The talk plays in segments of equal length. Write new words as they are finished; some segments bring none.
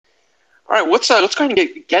All right, let's go ahead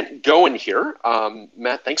and get going here.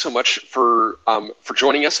 Matt, thanks so much for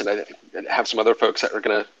joining us, and I have some other folks that are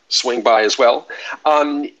going to swing by as well.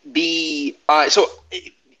 The so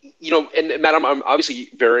and Matt, I'm obviously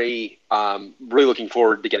very really looking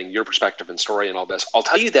forward to getting your perspective and story and all this. I'll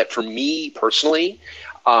tell you that for me personally,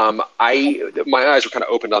 I my eyes were kind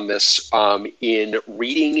of opened on this in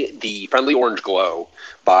reading The Friendly Orange Glow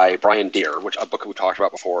by Brian Deer, which a book we talked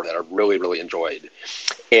about before that I really enjoyed.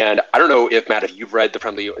 And I don't know if Matt, if you've read the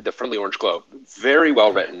Friendly Orange Glow, very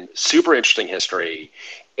well written, super interesting history.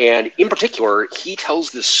 And in particular, he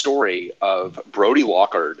tells this story of Brodie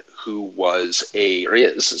Lockard, who or is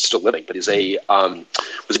still living, but was a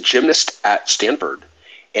gymnast at Stanford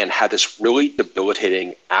and had this really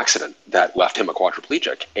debilitating accident that left him a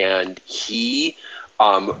quadriplegic. And he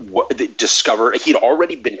discovered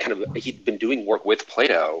he'd been doing work with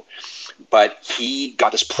Plato, but he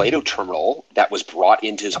got this Plato terminal that was brought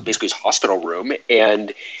into basically his hospital room,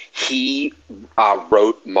 and he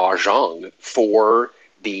wrote Mahjong for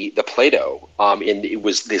the Plato, and it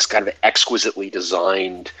was this kind of exquisitely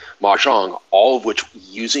designed Mahjong, all of which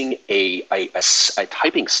using a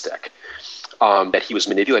typing stick that he was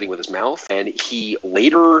manipulating with his mouth. And he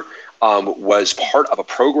later was part of a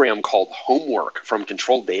program called Homework from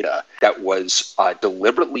Controlled Data that was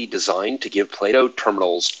deliberately designed to give Plato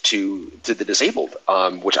terminals to the disabled,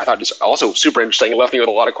 which I thought is also super interesting and left me with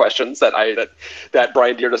a lot of questions that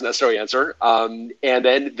Brian Deer doesn't necessarily answer. And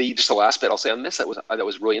then just the last bit I'll say on this that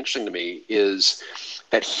was really interesting to me is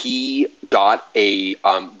that he got got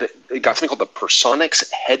something called the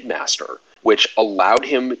Personix Headmaster, which allowed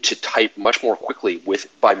him to type much more quickly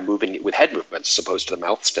by moving it with head movements as opposed to the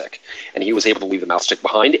mouth stick. And he was able to leave the mouth stick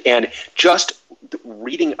behind. And just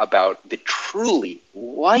reading about the truly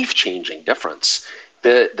life-changing difference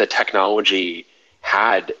the technology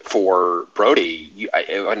had for Brodie,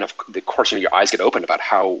 and of course, your eyes get open about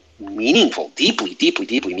how meaningful, deeply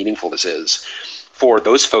meaningful this is for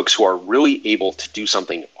those folks who are really able to do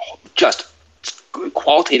something just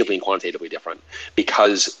qualitatively and quantitatively different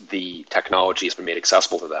because the technology has been made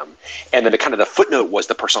accessible to them. And then the footnote was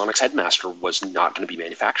the Personix Headmaster was not going to be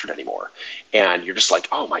manufactured anymore. And you're just like,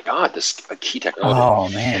 oh my God, this is a key technology. Oh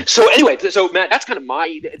man. So anyway, so Matt, that's kind of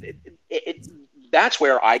that's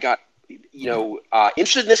where I got,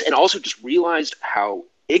 interested in this and also just realized how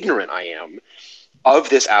ignorant I am of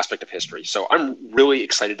this aspect of history. So I'm really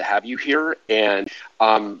excited to have you here. And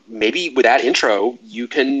maybe with that intro, you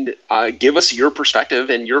can give us your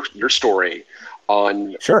perspective and your story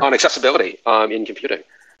on accessibility in computing.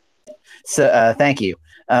 So thank you.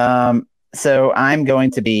 So I'm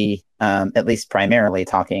going to be at least primarily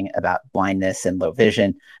talking about blindness and low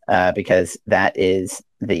vision because that is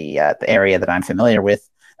the area that I'm familiar with.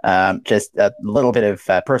 Just a little bit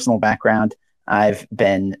of personal background. I've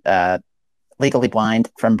been legally blind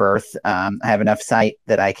from birth. I have enough sight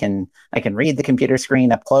that I can read the computer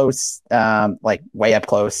screen up close, like way up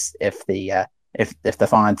close if the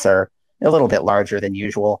fonts are a little bit larger than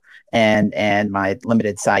usual, and my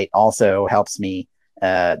limited sight also helps me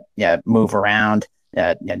move around,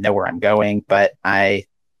 know where I'm going. But I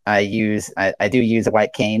do use a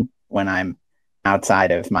white cane when I'm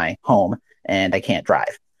outside of my home and I can't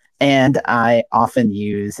drive, and I often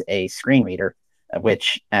use a screen reader,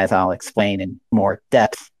 which, as I'll explain in more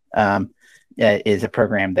depth, is a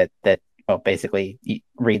program that basically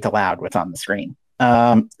reads aloud what's on the screen.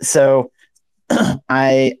 So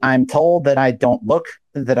I'm told that I don't look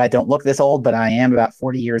this old, but I am about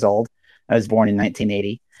 40 years old. I was born in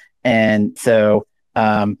 1980, and so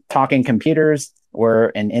talking computers were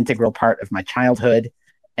an integral part of my childhood.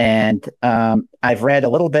 And I've read a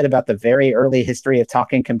little bit about the very early history of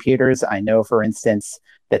talking computers. I know, for instance,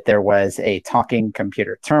 that there was a talking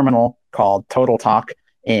computer terminal called Total Talk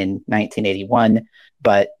in 1981.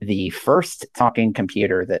 But the first talking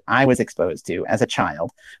computer that I was exposed to as a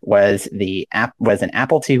child was an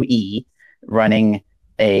Apple IIe running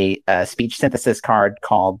a speech synthesis card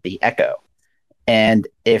called the Echo. And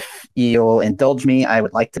if you'll indulge me, I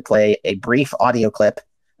would like to play a brief audio clip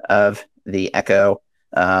of the Echo.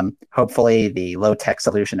 Hopefully the low-tech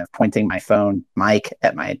solution of pointing my phone mic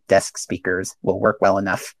at my desk speakers will work well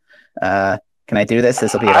enough. Can I do this?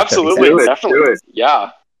 This will be about absolutely, 30 seconds. Definitely,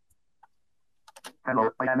 yeah. Hello,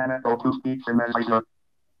 I am unable to speak in Messenger.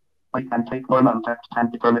 I can take normal text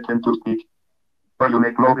and turn it into speech. Or you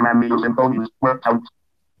may program me using phonemes, word counts.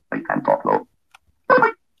 I can talk low.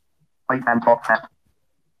 I can talk fast.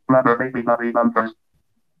 Rather make me not read numbers.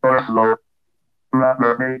 Or slow.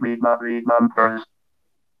 Rather make me not read numbers.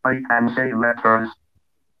 I can say letters.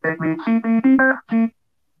 Make me C, B, D, F, G.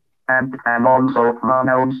 And can also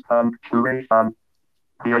pronounce punctuation.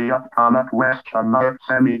 period, comma, question mark,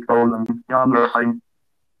 semicolon, dollar sign.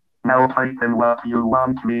 Now type in what you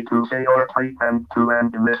want me to say or type in to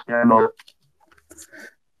end this demo.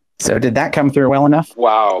 So did that come through well enough?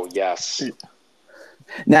 Wow, yes.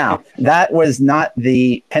 Now, that was not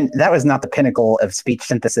the pinnacle of speech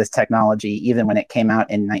synthesis technology, even when it came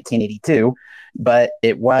out in 1982, but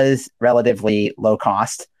it was relatively low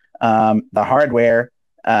cost. The hardware,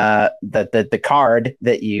 the card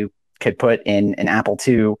that you could put in an Apple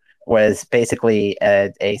II was basically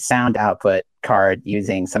a sound output card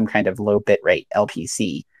using some kind of low bitrate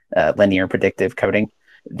LPC, linear predictive coding.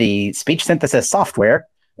 The speech synthesis software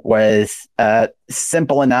was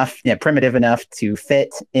simple enough, primitive enough to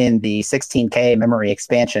fit in the 16K memory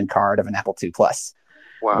expansion card of an Apple II Plus,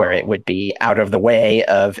 Wow. where it would be out of the way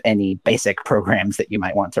of any basic programs that you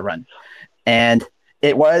might want to run. And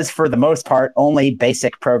it was, for the most part, only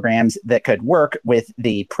basic programs that could work with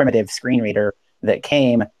the primitive screen reader that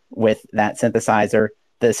came with that synthesizer.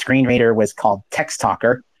 The screen reader was called Text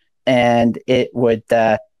Talker, and it would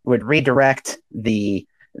redirect the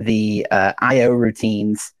I/O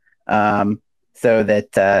routines so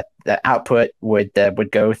that the output would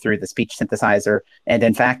go through the speech synthesizer, and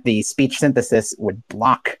in fact, the speech synthesis would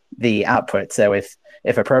block the output. So if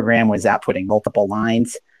a program was outputting multiple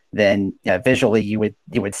lines, then visually you would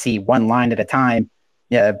see one line at a time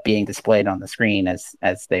being displayed on the screen as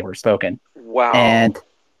they were spoken. Wow. And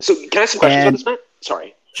so, can I ask some questions about this, Matt?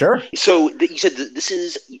 Sorry. Sure. So you said this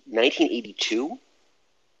is 1982.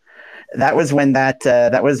 That was when that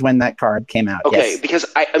card came out. Okay, yes. Because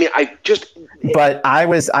I just. But I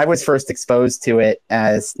was first exposed to it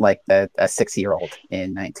as like a 6-year-old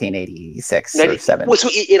in 1986 or 7. Well, so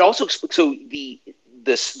it also the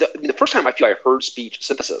first time I feel I heard speech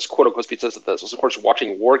synthesis, quote unquote speech synthesis, was of course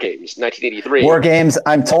watching War Games, 1983. War Games.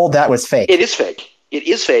 I'm told that was fake. It is fake. It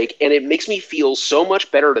is fake, and it makes me feel so much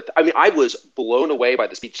better. I was blown away by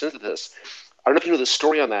the speech synthesis. I don't know if you know the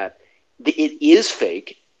story on that. It is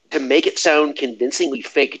fake. To make it sound convincingly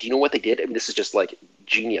fake, do you know what they did? I mean, this is just like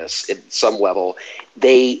genius at some level.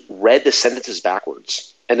 They read the sentences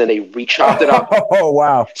backwards, and then they rechopped it up. Oh,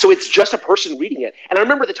 wow. So it's just a person reading it. And I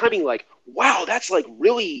remember at the time being like, wow, that's like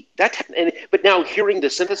really but now hearing the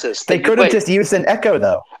synthesis. They could have just used an echo,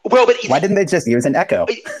 though. Well, but why didn't they just use an echo?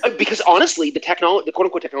 Because honestly, the quote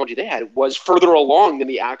unquote technology they had was further along than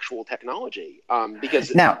the actual technology.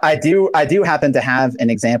 Because now I do happen to have an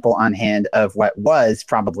example on hand of what was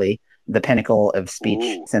probably the pinnacle of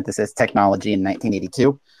speech synthesis technology in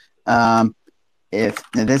 1982.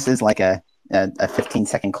 If this is like a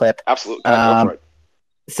 15-second clip. Absolutely. Right.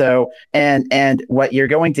 So, and what you're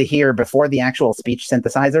going to hear before the actual speech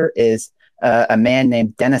synthesizer is a man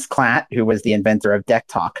named Dennis Klatt, who was the inventor of Deck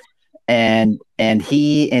Talk. And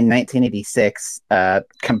he, in 1986,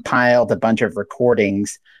 compiled a bunch of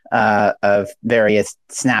recordings of various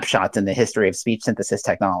snapshots in the history of speech synthesis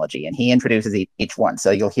technology. And he introduces each one.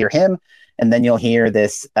 So you'll hear him, and then you'll hear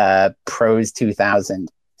this Prose 2000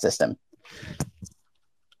 system.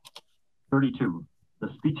 32. The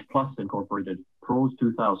Speech Plus Incorporated Prose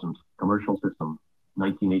 2000 Commercial System,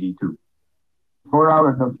 1982. 4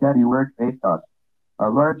 hours of steady work faced us. A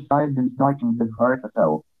large-sized instructions is hard to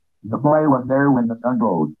tell. The boy was there when the sun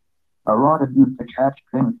rose. A rod of used to catch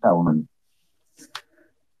King Salmon.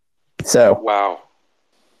 So, wow.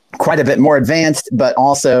 Quite a bit more advanced, but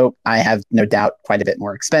also, I have no doubt, quite a bit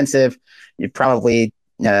more expensive. You probably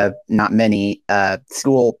not many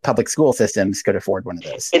public school systems could afford one of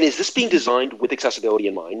those. And is this being designed with accessibility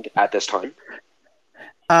in mind at this time?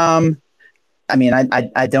 I mean,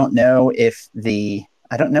 I don't know if the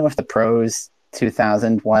Prose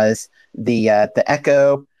 2000 was the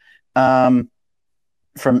Echo.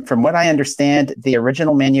 From what I understand, the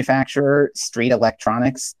original manufacturer, Street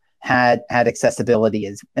Electronics, had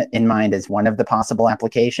accessibility in mind as one of the possible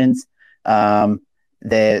applications.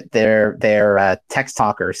 Their Text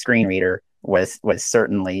Talker screen reader was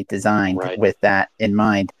certainly designed with that in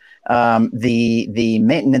mind. The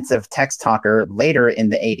maintenance of Text Talker later in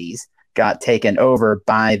the 80s got taken over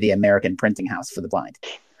by the American Printing House for the Blind.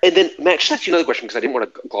 And then, Matt, just ask you another question because I didn't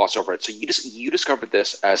want to gloss over it. So you discovered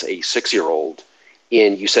this as a 6-year-old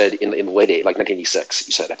you said in the late 80s, like 1986,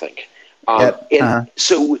 you said, I think. Yep.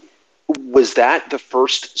 So was that the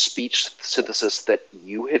first speech synthesis that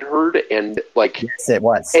you had heard? And like, yes, it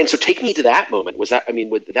was. And so take me to that moment. Was that,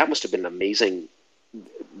 that must have been an amazing,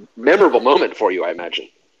 memorable moment for you, I imagine.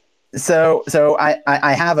 So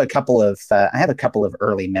I have a couple of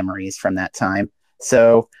early memories from that time.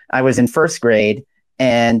 So I was in first grade,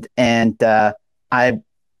 and I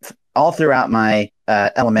all throughout my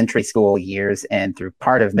elementary school years and through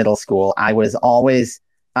part of middle school, I was always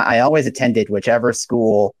I always attended whichever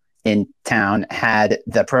school in town had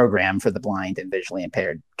the program for the blind and visually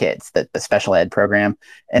impaired kids, the special ed program.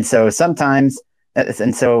 And so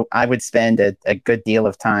I would spend a good deal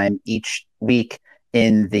of time each week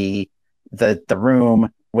in the room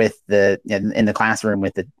with in the classroom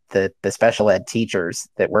with the special ed teachers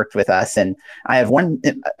that worked with us. And I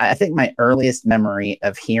think my earliest memory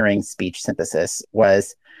of hearing speech synthesis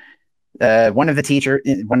was one of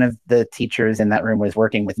the teachers in that room was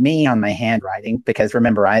working with me on my handwriting, because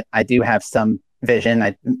remember, I do have some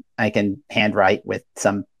vision. I can handwrite with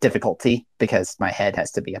some difficulty because my head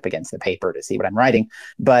has to be up against the paper to see what I'm writing.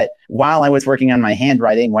 But while I was working on my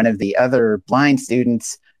handwriting, one of the other blind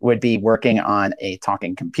students would be working on a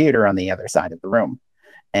talking computer on the other side of the room.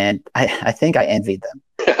 And I think I envied them.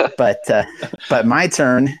 But my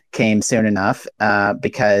turn came soon enough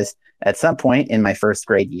because at some point in my first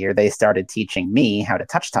grade year, they started teaching me how to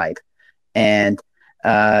touch type. And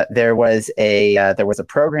there was a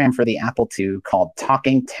program for the Apple II called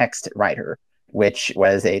Talking Text Writer, which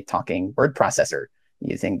was a talking word processor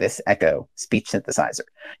using this Echo speech synthesizer.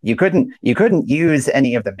 You couldn't use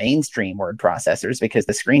any of the mainstream word processors because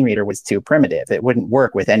the screen reader was too primitive. It wouldn't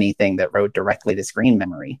work with anything that wrote directly to screen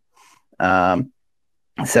memory. But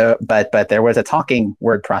there was a talking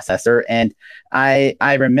word processor, and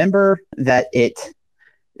I remember that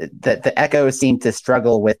the Echo seemed to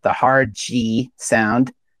struggle with the hard G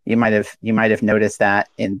sound. You might have noticed that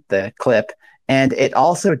in the clip. And it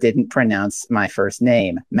also didn't pronounce my first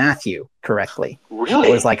name, Matthew, correctly. Really?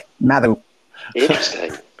 It was like Matthew.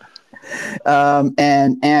 Interesting. And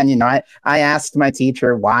I asked my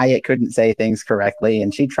teacher why it couldn't say things correctly,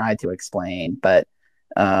 and she tried to explain. But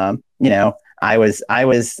I was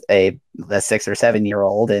a 6 or 7 year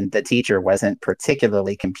old, and the teacher wasn't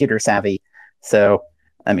particularly computer savvy. So,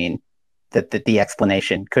 I mean, the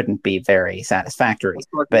explanation couldn't be very satisfactory.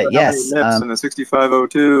 But yes, and the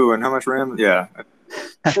 6502 and how much RAM? Yeah.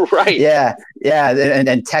 Right. Yeah.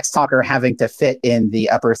 And Text Talker having to fit in the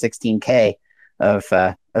upper 16K of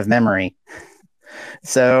memory.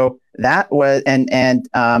 So that was, and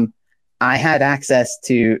I had access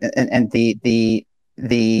to, and the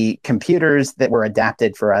computers that were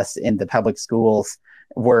adapted for us in the public schools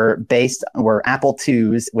were Apple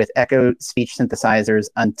IIs with Echo speech synthesizers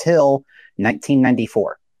until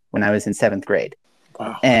 1994, when I was in 7th grade.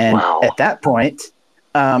 Wow. And Wow. at that point,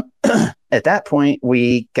 they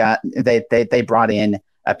brought in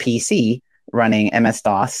a PC running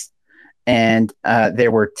MS-DOS, and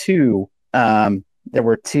there were two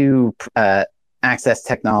access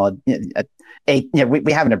technology.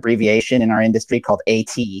 We have an abbreviation in our industry called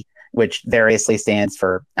AT, which variously stands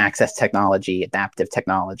for access technology, adaptive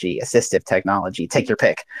technology, assistive technology, take your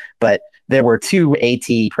pick. But there were 2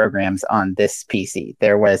 AT programs on this PC.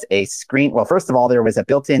 There was a first of all, there was a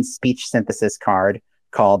built-in speech synthesis card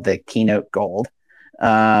called the Keynote Gold.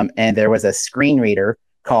 And there was a screen reader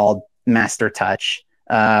called Master Touch,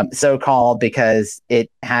 so-called because it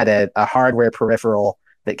had a hardware peripheral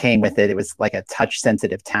that came with it. It was like a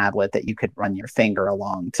touch-sensitive tablet that you could run your finger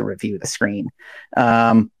along to review the screen.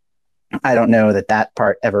 I don't know that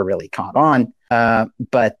part ever really caught on,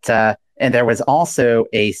 and there was also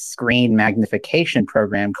a screen magnification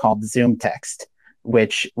program called ZoomText,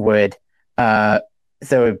 which would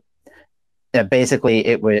basically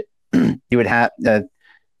it would you would have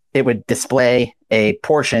it would display a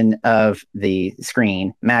portion of the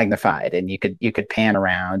screen magnified, and you could pan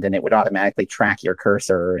around, and it would automatically track your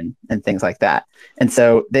cursor and things like that. And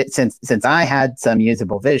so since I had some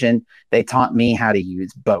usable vision, they taught me how to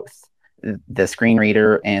use both the screen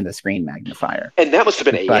reader and the screen magnifier. And that must have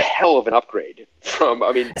been a hell of an upgrade from,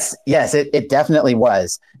 Yes, it definitely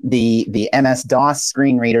was. The MS-DOS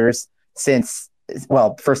screen readers,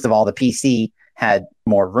 first of all, the PC had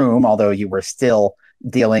more room, although you were still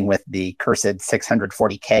dealing with the cursed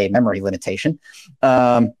 640K memory limitation.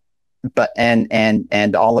 But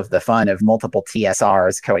all of the fun of multiple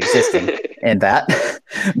TSRs coexisting in that.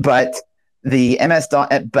 But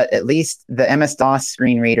at least the MS-DOS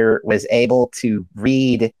screen reader was able to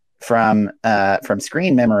read from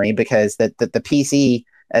screen memory, because the PC,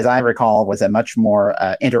 as I recall, was a much more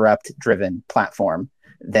interrupt-driven platform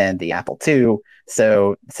than the Apple II.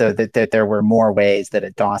 So that there were more ways that a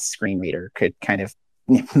DOS screen reader could kind of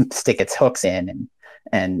stick its hooks in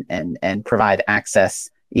and provide access,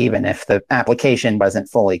 even if the application wasn't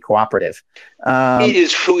fully cooperative. It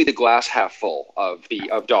is truly the glass half full of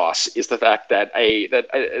DOS, is the fact that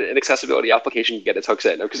an accessibility application can get its hooks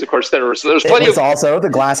in, because of course there's plenty of also the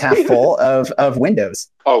glass half full of Windows.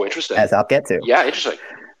 Oh, interesting. As I'll get to. Yeah, interesting.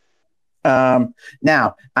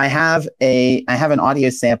 Now I have an audio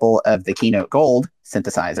sample of the Keynote Gold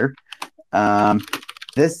synthesizer.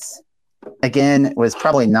 This again was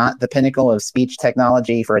probably not the pinnacle of speech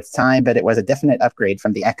technology for its time, but it was a definite upgrade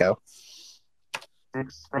from the Echo.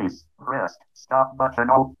 Space, press, stop button,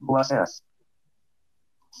 Alt+S.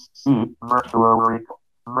 C, virtual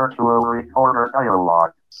recorder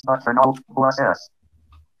dialog, button, Alt+S.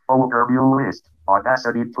 Folder view list,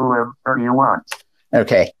 Audacity 2M31.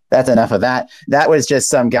 Okay, that's enough of that. That was just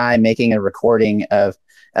some guy making a recording of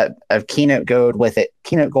Keynote Gold with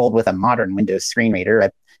a modern Windows screen reader.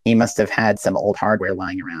 He must have had some old hardware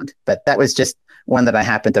lying around, but that was just one that I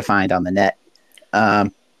happened to find on the net.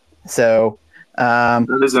 That is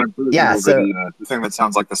an the thing that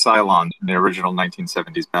sounds like the Cylon in the original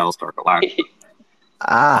 1970s Battlestar Galactica.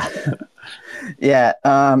 Yeah.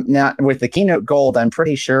 Now, with the Keynote Gold, I'm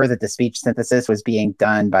pretty sure that the speech synthesis was being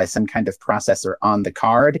done by some kind of processor on the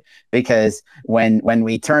card, because when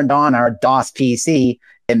we turned on our DOS PC,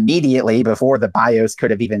 immediately before the BIOS could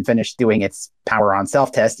have even finished doing its power on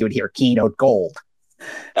self-test, you would hear Keynote Gold.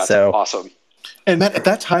 That's awesome. And Matt, at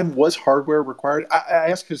that time, was hardware required? I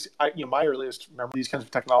ask because my earliest memory of these kinds of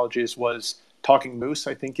technologies was Talking Moose,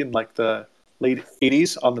 I think in like the late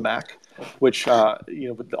 80s on the Mac, which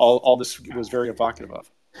all this was very evocative of.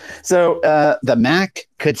 So the Mac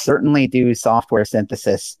could certainly do software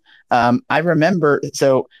synthesis. I remember,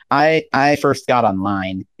 so I first got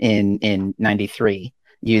online in 93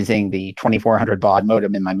 using the 2400 baud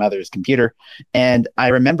modem in my mother's computer. And I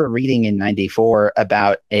remember reading in 94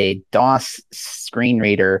 about a DOS screen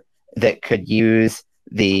reader that could use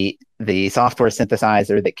the software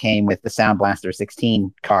synthesizer that came with the Sound Blaster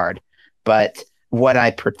 16 card. But what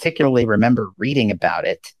I particularly remember reading about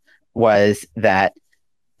it was that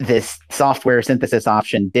this software synthesis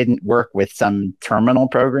option didn't work with some terminal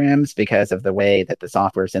programs because of the way that the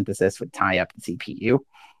software synthesis would tie up the CPU.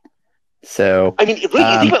 So I mean,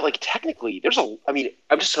 really, you think about technically,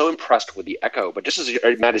 I'm just so impressed with the Echo. But just as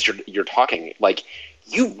Matt, as you're talking,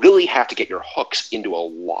 you really have to get your hooks into a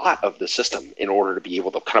lot of the system in order to be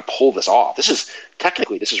able to kind of pull this off. This is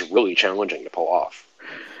really challenging to pull off.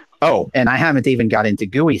 Oh, and I haven't even got into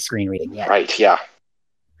GUI screen reading yet. Right? Yeah.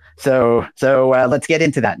 So let's get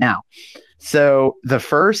into that now. So the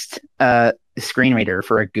first screen reader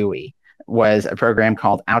for a GUI was a program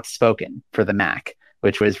called Outspoken for the Mac,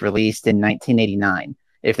 which was released in 1989.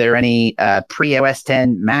 If there are any pre-OS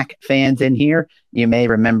 10 Mac fans in here, you may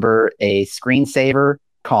remember a screensaver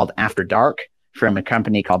called After Dark from a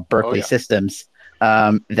company called Berkeley Systems.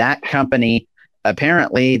 That company,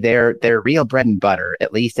 apparently their real bread and butter,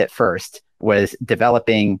 at least at first, was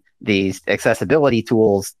developing these accessibility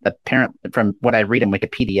tools. Apparently, from what I read in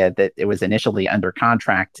Wikipedia, that it was initially under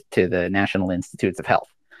contract to the National Institutes of Health.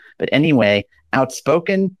 But anyway,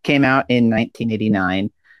 Outspoken came out in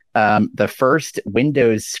 1989. The first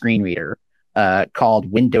Windows screen reader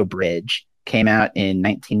called Window Bridge came out in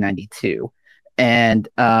 1992. And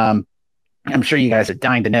I'm sure you guys are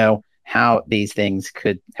dying to know how these things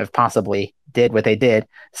could have possibly did what they did.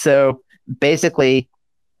 So basically,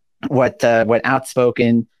 what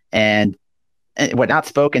Outspoken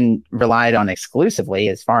relied on exclusively,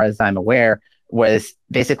 as far as I'm aware, was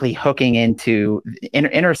basically hooking into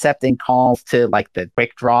intercepting calls to the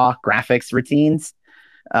quick draw graphics routines.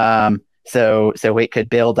 So it could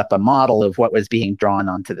build up a model of what was being drawn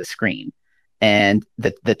onto the screen. And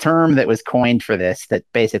the term that was coined for this, that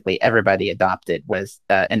basically everybody adopted, was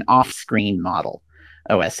an off-screen model,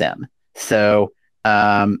 OSM. So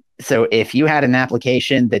if you had an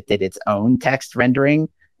application that did its own text rendering,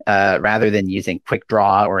 rather than using Quick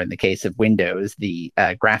Draw, or in the case of Windows, the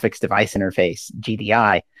graphics device interface,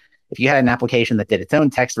 GDI, if you had an application that did its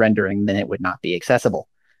own text rendering, then it would not be accessible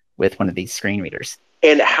with one of these screen readers.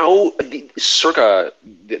 And circa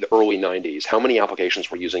the early 90s, how many applications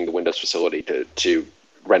were using the Windows facility to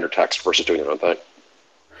render text versus doing their own thing?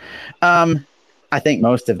 I think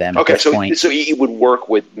most of them. Okay, at this point. So it would work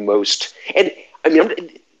with most. And I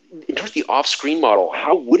mean, in terms of the off-screen model,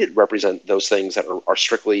 how would it represent those things that are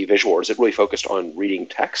strictly visual? Or is it really focused on reading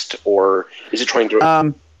text, or is it trying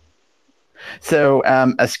to? So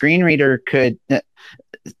a screen reader could.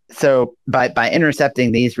 So by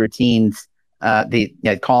intercepting these routines,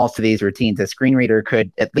 the calls to these routines, a screen reader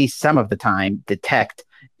could at least some of the time detect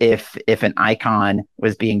if an icon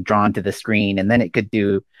was being drawn to the screen, and then it could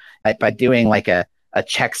do by doing a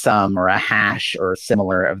checksum or a hash or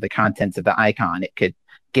similar of the contents of the icon. It could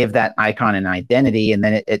give that icon an identity, and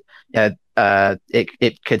then it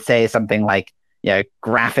could say something like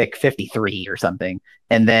graphic 53 or something.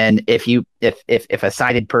 And then if a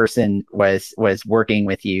sighted person was working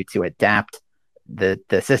with you to adapt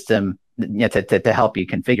the system to help you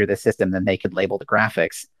configure the system, then they could label the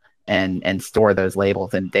graphics and store those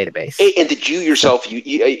labels in database. And did you yourself, you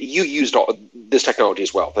used all this technology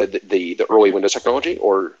as well, the early Windows technology,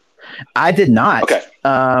 or? I did not. Okay.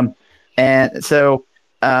 And so,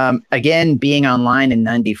 again, being online in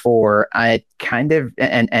 94, I kind of,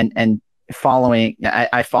 and following,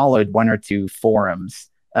 I followed one or two forums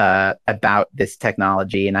about this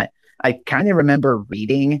technology. And I kind of remember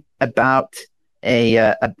reading about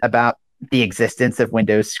about the existence of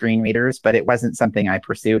Windows screen readers, but it wasn't something I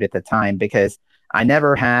pursued at the time because I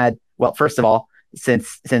never had, well, first of all,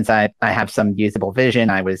 since I have some usable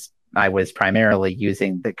vision, I was primarily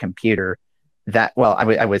using the computer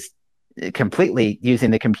I was completely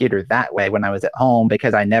using the computer that way when I was at home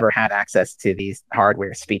because I never had access to these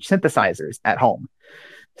hardware speech synthesizers at home.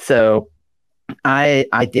 So I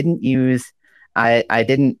didn't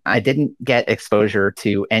get exposure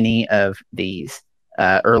to any of these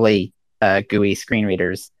early GUI screen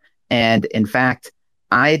readers, and in fact,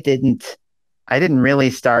 I didn't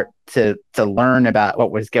really start to learn about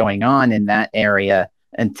what was going on in that area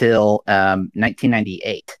until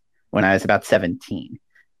 1998 when I was about 17.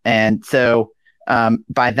 And so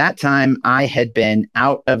by that time, I had been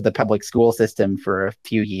out of the public school system for a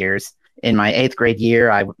few years. In my 8th grade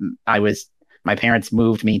year, my parents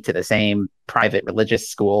moved me to the same private religious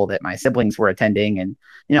school that my siblings were attending. And,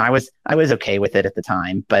 I was okay with it at the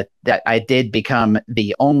time, but that I did become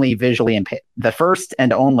the first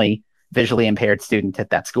and only visually impaired student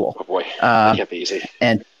at that school. Oh boy, that can't be easy.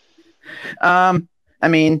 And, I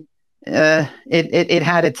mean, it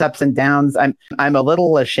had its ups and downs. I'm a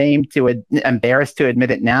little embarrassed to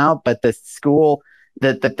admit it now, but the school,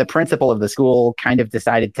 the principal of the school kind of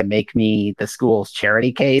decided to make me the school's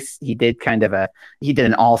charity case. He did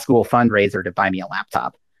an all school fundraiser to buy me a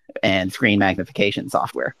laptop and screen magnification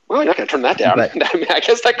software. Well, you're not going to turn that down. But, I mean, I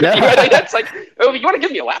guess that could be. That's like, oh, you want to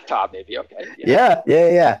give me a laptop, maybe? Okay. Yeah.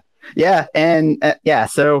 And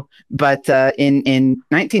So, but in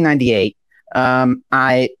 1998,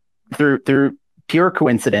 I through pure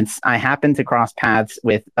coincidence, I happened to cross paths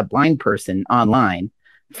with a blind person online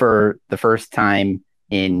for the first time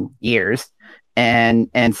in years. And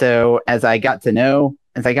so as I got to know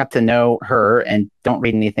her, and don't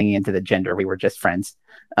read anything into the gender, we were just friends.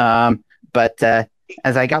 But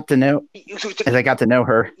as I got to know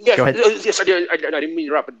her, yeah, go ahead. Yes, I didn't mean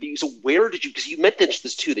to interrupt. But so where did you? Because you mentioned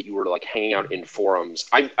this too, that you were like hanging out in forums.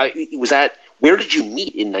 Where did you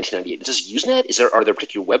meet in 1998? Is this Usenet? Are there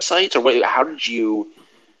particular websites, or how did you?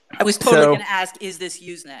 I was totally going to ask, is this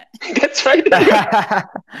Usenet? That's right.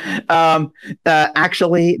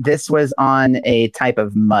 Actually, this was on a type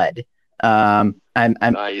of mud. I'm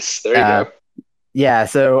nice. There you go. Yeah.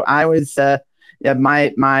 So I was.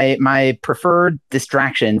 My preferred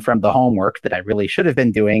distraction from the homework that I really should have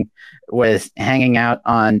been doing was hanging out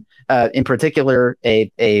on, in particular,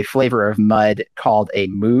 a flavor of mud called a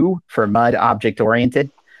Moo for Mud Object Oriented,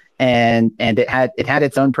 and it had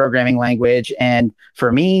its own programming language. And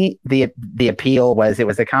for me, the appeal was it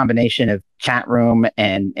was a combination of chat room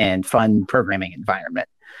and fun programming environment.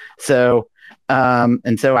 So.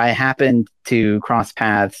 And so I happened to cross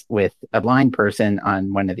paths with a blind person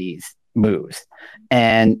on one of these moves,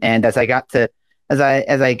 and as I got to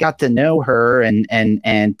know her and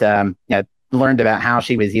learned about how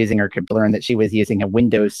she was using learned that she was using a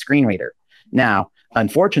Windows screen reader. Now,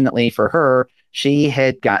 unfortunately for her, she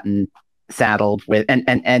had gotten saddled with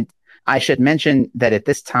and I should mention that at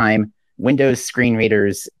this time, Windows screen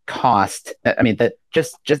readers cost. I mean,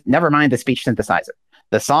 just never mind the speech synthesizer.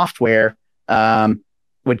 The software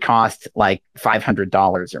would cost like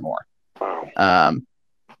 $500 or more. Wow.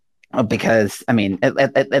 Because I mean,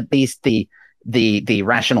 at least the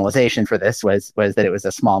rationalization for this was that it was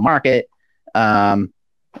a small market, and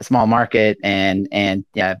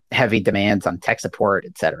heavy demands on tech support,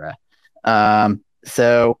 etc.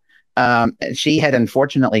 So she had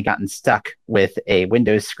unfortunately gotten stuck with a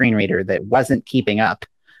Windows screen reader that wasn't keeping up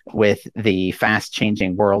with the fast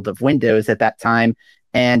changing world of Windows at that time,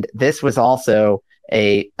 and this was also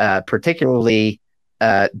a particularly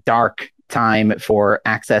dark time for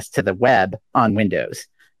access to the web on Windows,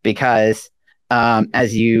 because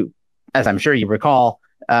as I'm sure you recall,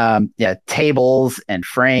 tables and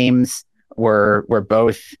frames were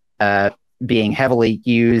both being heavily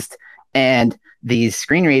used, and these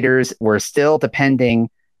screen readers were still depending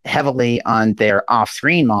heavily on their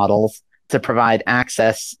off-screen models to provide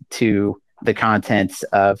access to the contents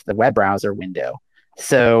of the web browser window.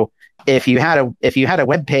 So if you had a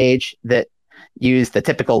web page that used the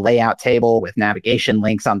typical layout table with navigation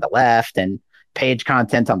links on the left and page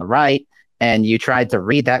content on the right, and you tried to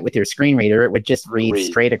read that with your screen reader, it would just read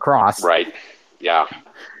straight across. Right. Yeah.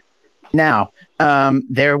 Now,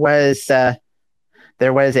 there was a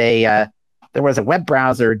web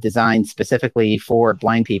browser designed specifically for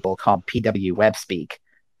blind people called PW WebSpeak,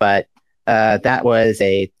 but that was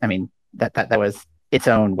that was its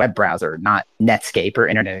own web browser, not Netscape or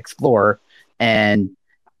Internet Explorer, and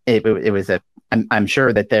it was I'm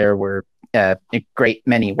sure that there were a great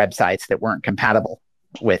many websites that weren't compatible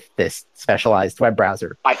with this specialized web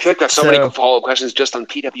browser. I feel like there's so many follow-up questions just on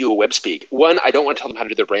PW WebSpeak. One, I don't want to tell them how to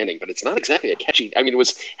do their branding, but it's not exactly a catchy. I mean,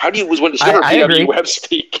 was one discover PW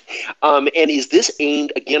WebSpeak? And is this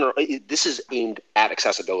aimed again, or this is aimed at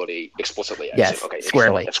accessibility explicitly? Yes, okay,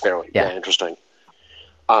 squarely. Squarely. Yeah, interesting.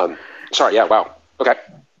 Sorry. Yeah. Wow. Okay.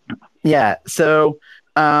 Yeah. So,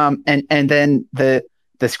 and then the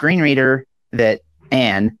screen reader that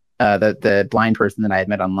Anne, the blind person that I had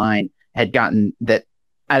met online, had gotten, that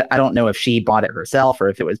I don't know if she bought it herself or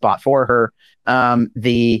if it was bought for her.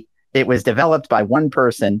 It was developed by one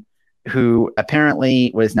person who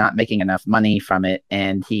apparently was not making enough money from it,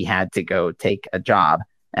 and he had to go take a job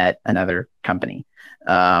at another company.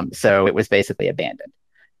 So it was basically abandoned.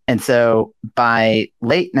 And so by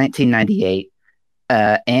late 1998,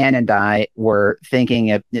 Anne and I were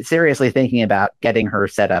seriously thinking about getting her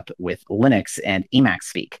set up with Linux and Emacs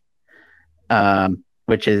Speak,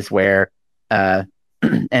 which is where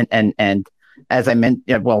and as I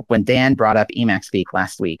mentioned, when Dan brought up Emacs Speak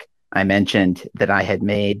last week, I mentioned that I had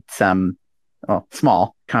made some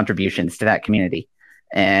small contributions to that community,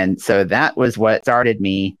 and so that was what started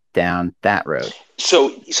me down that road.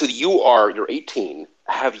 So you're 18.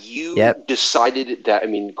 Have you decided that? I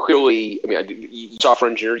mean, clearly, you're software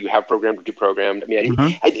engineer. You have programmed or deprogrammed.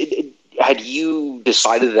 Had you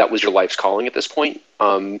decided that was your life's calling at this point?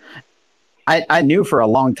 I knew for a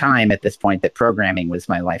long time at this point that programming was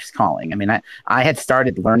my life's calling. I mean, I had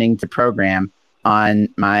started learning to program on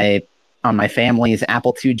my family's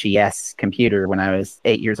Apple IIgs computer when I was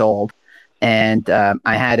 8 years old, and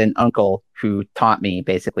I had an uncle who taught me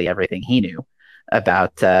basically everything he knew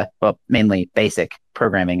about mainly basic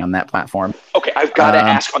programming on that platform. Okay, I've got to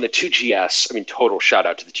ask on the 2GS. I mean, total shout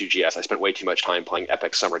out to the 2GS. I spent way too much time playing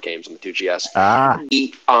Epic Summer Games on the 2GS.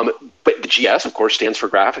 But the GS, of course, stands for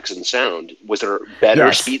graphics and sound. Was there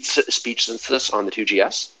better speech synthesis on the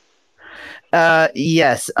 2GS?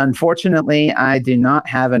 Yes. Unfortunately, I do not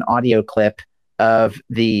have an audio clip of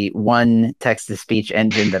the one text-to-speech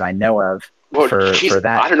engine that I know of. Well, for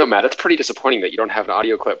that. I don't know, Matt. It's pretty disappointing that you don't have an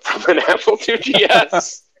audio clip from an Apple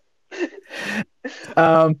IIgs.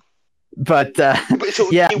 But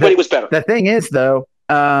it was better. The thing is, though,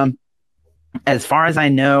 as far as I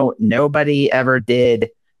know, nobody ever did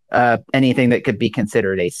anything that could be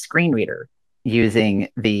considered a screen reader using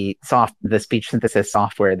the speech synthesis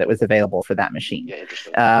software that was available for that machine. Yeah,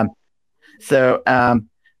 interesting.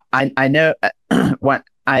 I know what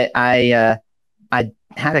I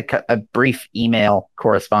had a brief email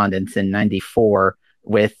correspondence in '94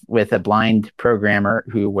 with a blind programmer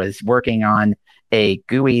who was working on a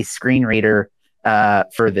GUI screen reader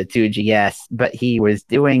for the 2GS, but he was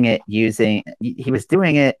doing it using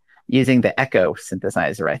the Echo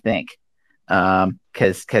synthesizer, I think,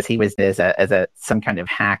 because he was as some kind of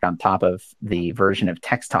hack on top of the version of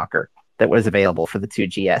Text Talker that was available for the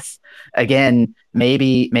 2GS. Again,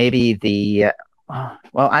 maybe the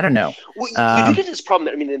I don't know. Well, you did this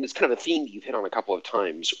problem. And it's kind of a theme you've hit on a couple of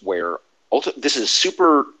times where this is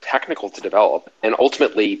super technical to develop, and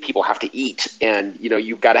ultimately people have to eat, and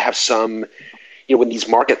you've got to have some. When these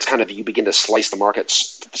markets you begin to slice the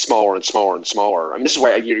markets smaller and smaller and smaller. I mean, this is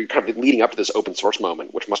why you're kind of leading up to this open source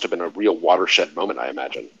moment, which must have been a real watershed moment, I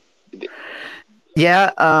imagine.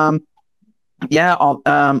 Yeah.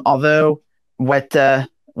 Although what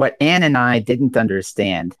Anne and I didn't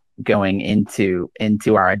understand going into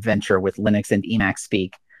our adventure with Linux and Emacs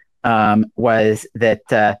Speak was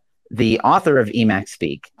that the author of Emacs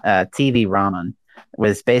Speak, TV Raman,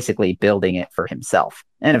 was basically building it for himself.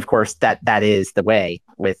 And of course, that is the way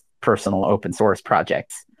with personal open source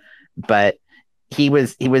projects. But he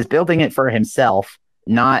was building it for himself,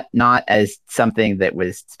 not as something that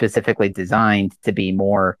was specifically designed to be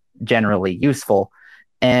more generally useful.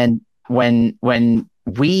 And when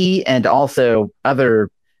we and also other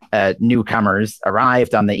newcomers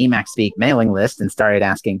arrived on the Emacs Speak mailing list and started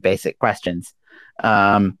asking basic questions,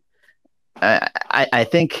 I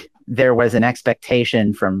think there was an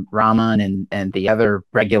expectation from Raman and the other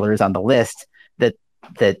regulars on the list that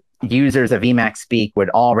users of Emacs Speak would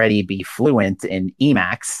already be fluent in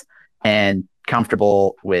Emacs and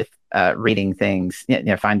comfortable with reading things,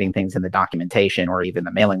 finding things in the documentation or even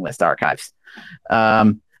the mailing list archives.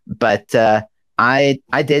 but I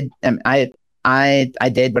did I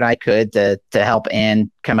did what I could to help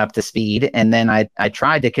Anne come up to speed, and then I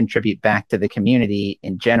tried to contribute back to the community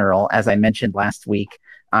in general. As I mentioned last week,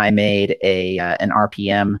 I made an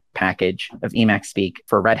RPM package of Emacs Speak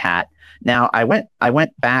for Red Hat. Now I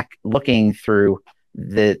went back looking through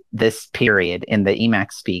this period in the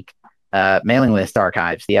Emacs Speak mailing list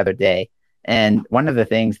archives the other day, and one of the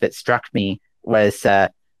things that struck me was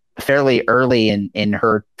fairly early in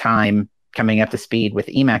her time coming up to speed with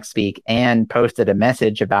Emacs Speak, and posted a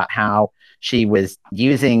message about how she was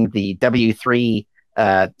using the W3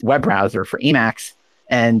 web browser for Emacs,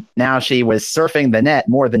 and now she was surfing the net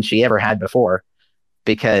more than she ever had before,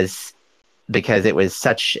 because it was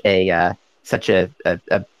such a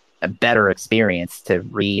better experience to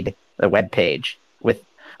read the web page.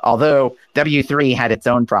 Although W3 had its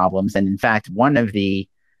own problems, and in fact, one of the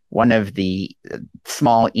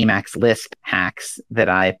small Emacs Lisp hacks that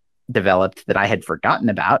I developed that I had forgotten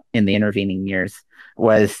about in the intervening years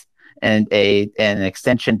was an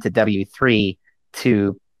extension to W3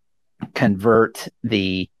 to convert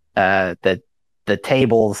the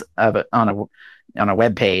tables on a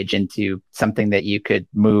web page into something that you could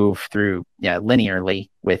move through linearly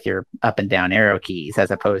with your up and down arrow keys, as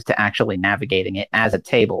opposed to actually navigating it as a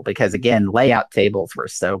table, because again, layout tables were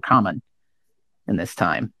so common in this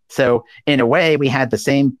time. So in a way, we had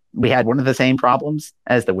one of the same problems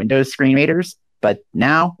as the Windows screen readers, but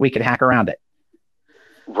now we could hack around it.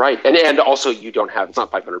 Right, and also it's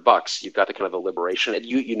not $500. You've got the kind of the liberation, and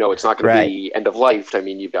it's not going to be end of life. I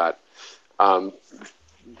mean, you've got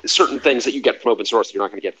certain things that you get from open source you're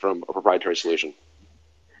not going to get from a proprietary solution.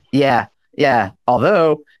 Yeah.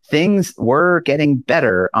 Although things were getting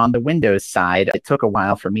better on the Windows side, it took a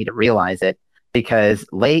while for me to realize it, because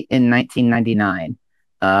late in 1999,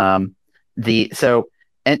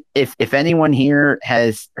 if anyone here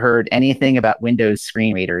has heard anything about Windows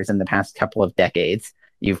screen readers in the past couple of decades,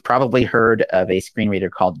 you've probably heard of a screen reader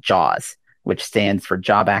called JAWS, which stands for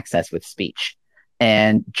Job Access with Speech.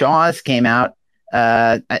 And JAWS came out,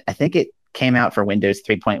 I think it came out for Windows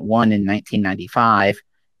 3.1 in 1995,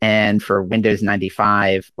 and for Windows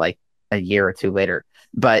 95 like a year or two later.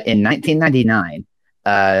 But in 1999,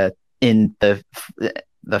 in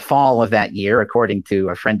the fall of that year, according to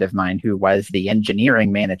a friend of mine who was the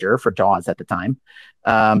engineering manager for JAWS at the time,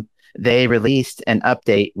 they released an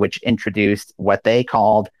update which introduced what they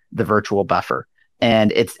called the virtual buffer.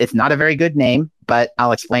 And it's not a very good name, but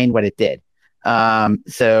I'll explain what it did.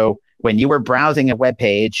 So when you were browsing a web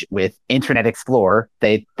page with Internet Explorer,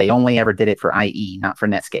 they only ever did it for IE, not for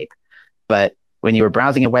Netscape. But when you were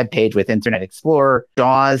browsing a web page with Internet Explorer,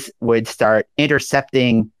 JAWS would start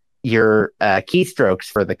intercepting your keystrokes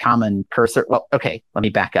for the common cursor. Well, okay, let me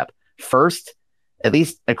back up. First, at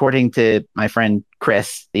least according to my friend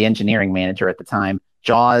Chris, the engineering manager at the time,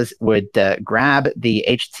 JAWS would grab the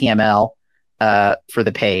HTML for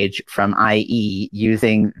the page from IE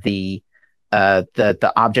using the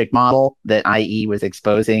object model that IE was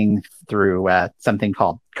exposing through something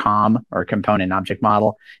called COM, or Component Object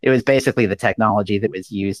Model. It was basically the technology that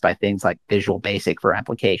was used by things like Visual Basic for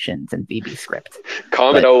applications and VBScript.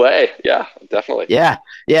 COM and OA, yeah, definitely.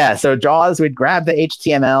 Yeah. So JAWS would grab the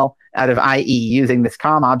HTML out of IE using this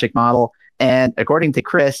COM object model, and according to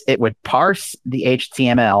Chris, it would parse the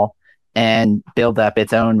HTML and build up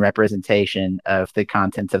its own representation of the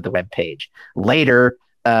contents of the web page. Later,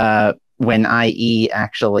 when IE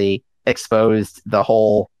actually exposed the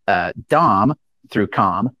whole DOM through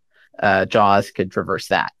COM, JAWS could traverse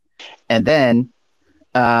that, and then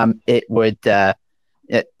it would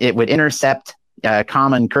intercept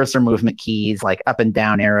common cursor movement keys like up and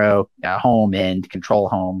down arrow, home, end,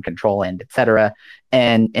 control end, etc.,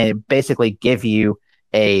 and it basically give you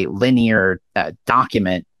a linear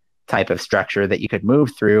document type of structure that you could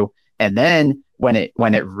move through. And then when it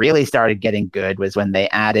really started getting good was when they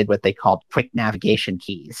added what they called quick navigation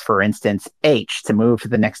keys. For instance, H to move to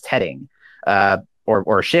the next heading,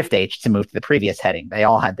 or Shift H to move to the previous heading. They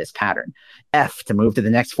all had this pattern. F to move to the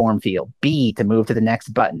next form field, B to move to the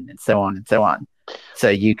next button, and so on and so on. So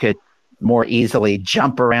you could more easily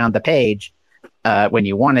jump around the page when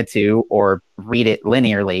you wanted to, or read it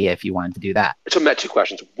linearly if you wanted to do that. So Matt, two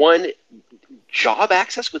questions. One, job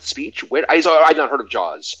access with speech? I've not heard of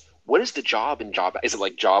JAWS. What is the job in job? Is it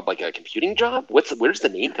like job, like a computing job? Where does the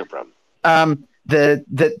name come from?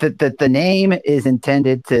 The name is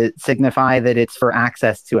intended to signify that it's for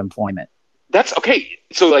access to employment. That's okay.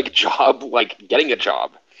 So like job, like getting a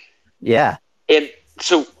job. Yeah. And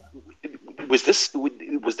so was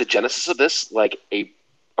the genesis of this like a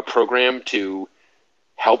program to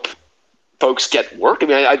help folks get work? I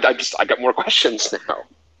mean, I got more questions now.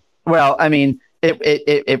 Well, I mean,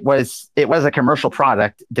 it was a commercial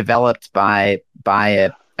product developed by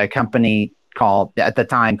a company called at the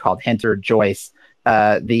time called Hinter Joyce.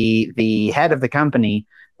 The head of the company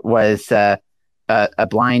was a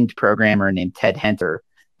blind programmer named Ted Hinter,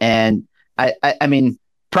 and I mean,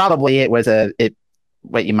 probably it was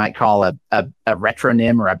what you might call a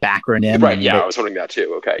retronym or a backronym. Right. Yeah, I was wondering that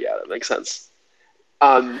too. Okay. Yeah, that makes sense.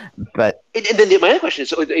 But and then my other question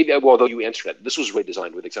is, well, though you answered it, this was really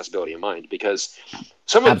designed with accessibility in mind, because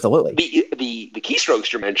some of absolutely the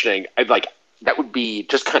keystrokes you're mentioning, that would be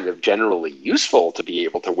just kind of generally useful to be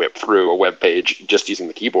able to whip through a web page just using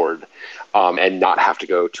the keyboard, and not have to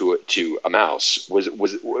go to a mouse.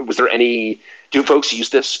 Was there any? Do folks use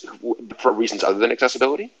this for reasons other than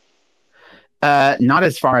accessibility? Not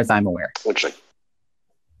as far as I'm aware. Interesting.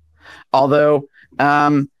 Although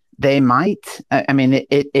they might. I mean,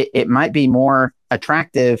 it might be more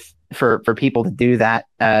attractive for people to do that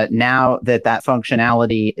now that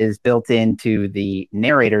functionality is built into the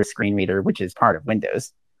narrator screen reader, which is part of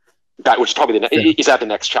Windows. That was probably is that the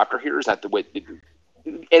next chapter here? Is that the way?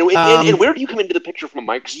 And where do you come into the picture from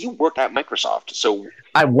Mike? Because you worked at Microsoft, so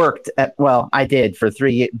I worked at I did for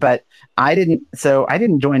 3 years, but I didn't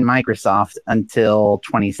join Microsoft until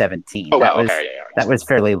 2017. Oh, wow, okay, yeah. That was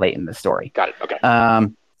fairly late in the story. Got it. Okay.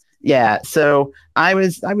 Yeah, so I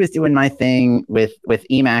was doing my thing with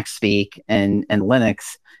Emacs Speak and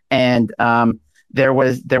Linux, and there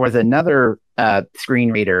was another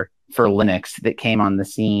screen reader for Linux that came on the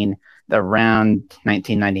scene around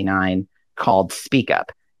 1999 called SpeakUp,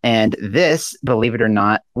 and this, believe it or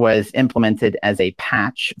not, was implemented as a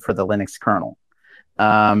patch for the Linux kernel.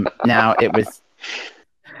 Now it was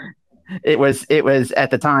at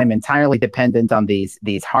the time entirely dependent on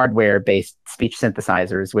these hardware-based speech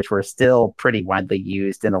synthesizers, which were still pretty widely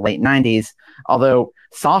used in the late 90s, although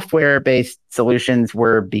software-based solutions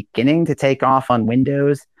were beginning to take off on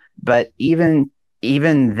Windows. But even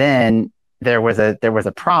then, there was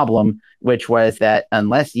a problem, which was that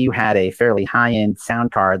unless you had a fairly high-end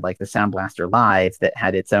sound card like the Sound Blaster Live that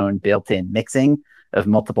had its own built-in mixing of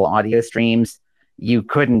multiple audio streams, you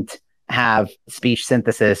couldn't have speech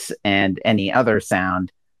synthesis and any other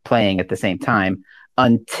sound playing at the same time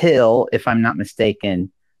until, if I'm not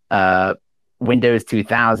mistaken, Windows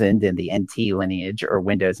 2000 in the NT lineage, or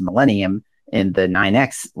Windows Millennium in the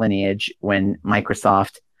 9X lineage, when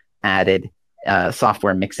Microsoft added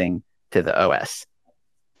software mixing to the OS.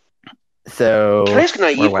 So, can I ask a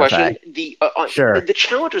naive question? Sure. The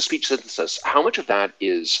challenge of speech synthesis, how much of that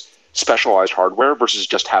is specialized hardware versus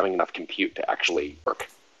just having enough compute to actually work?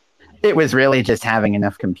 It was really just having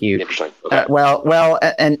enough compute. Interesting. Okay.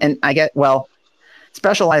 And I get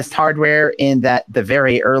specialized hardware in that the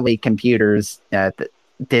very early computers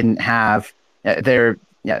didn't have their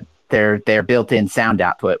built-in sound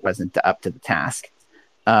output wasn't up to the task.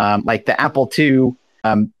 Like the Apple II,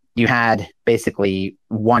 you had basically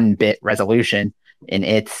 1-bit resolution in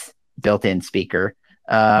its built-in speaker.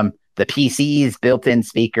 The PC's built-in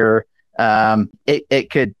speaker, it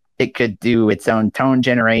could do its own tone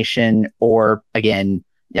generation, or again,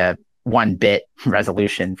 1-bit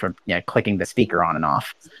resolution from clicking the speaker on and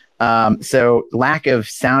off. So lack of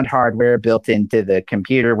sound hardware built into the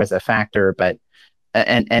computer was a factor, but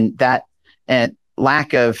and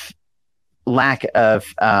lack of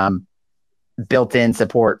built-in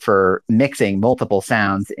support for mixing multiple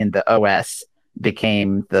sounds in the OS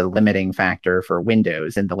became the limiting factor for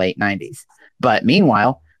Windows in the late 90s. But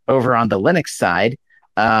meanwhile, over on the Linux side,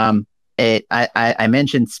 I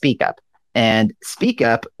mentioned SpeakUp, and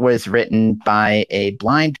SpeakUp was written by a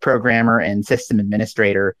blind programmer and system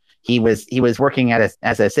administrator. He was working as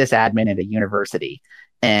a sysadmin at a university,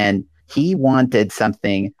 and he wanted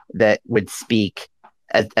something that would speak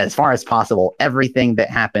as far as possible everything that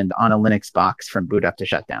happened on a Linux box from boot up to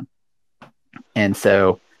shutdown. And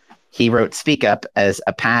so he wrote SpeakUp as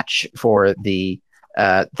a patch for the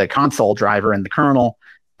console driver in the kernel.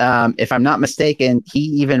 If I'm not mistaken, he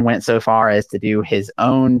even went so far as to do his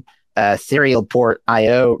own serial port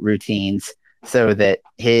I/O routines so that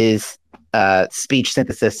his speech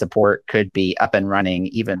synthesis support could be up and running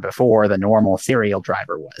even before the normal serial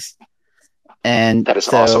driver was. And that is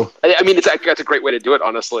awesome. I mean, that's a great way to do it.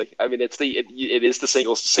 Honestly, I mean, it is the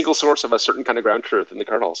single source of a certain kind of ground truth in the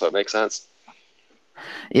kernel, so it makes sense.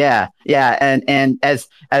 Yeah, and as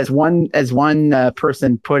one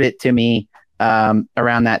person put it to me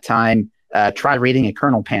around that time, try reading a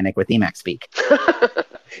kernel panic with Emacs Speak.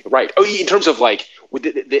 Right. Oh, in terms of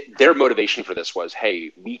their motivation for this was,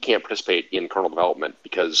 hey, we can't participate in kernel development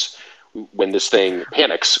because when this thing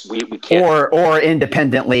panics, we can't. Or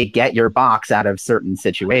independently get your box out of certain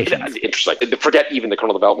situations. Interesting. Forget even the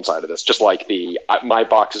kernel development side of this. Just like my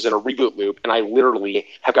box is in a reboot loop, and I literally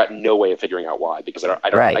have got no way of figuring out why because I don't.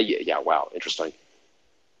 Right. Yeah. Wow. Interesting.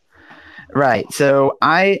 Right. So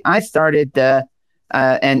I started,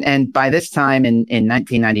 and by this time in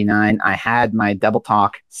 1999, I had my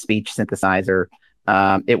DoubleTalk speech synthesizer.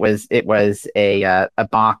 It was a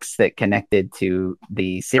box that connected to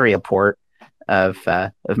the serial port of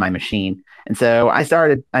my machine, and so I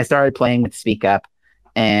started playing with SpeakUp,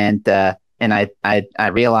 and I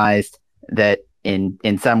realized that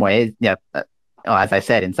in some ways, as I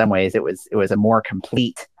said, in some ways it was a more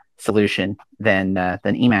complete solution than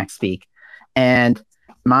Emacs Speak, and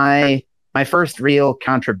my first real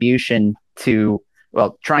contribution to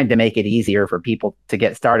trying to make it easier for people to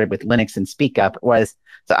get started with Linux and SpeakUp was,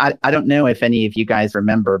 so I don't know if any of you guys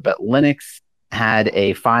remember, but Linux had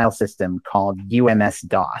a file system called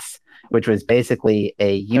UMS-DOS, which was basically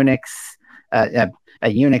a Unix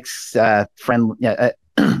friendly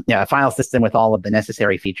a file system with all of the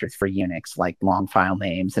necessary features for Unix, like long file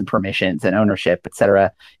names and permissions and ownership,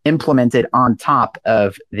 etc., implemented on top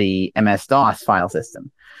of the MS-DOS file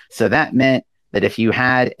system. So that meant that if you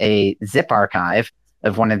had a zip archive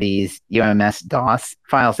of one of these UMS-DOS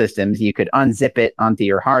file systems, you could unzip it onto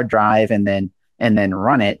your hard drive and then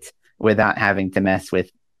run it without having to mess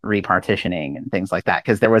with repartitioning and things like that.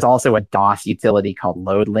 Because there was also a DOS utility called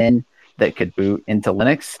loadlin that could boot into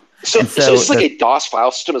Linux. So it's like a DOS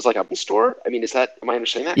file system is like a store? I mean, am I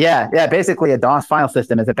understanding that? Yeah. Basically, a DOS file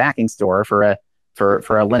system is a backing store for a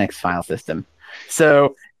Linux file system.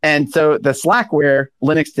 So the Slackware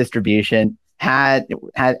Linux distribution had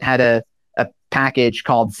a package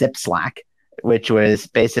called ZipSlack, which was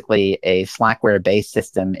basically a Slackware-based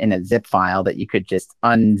system in a zip file that you could just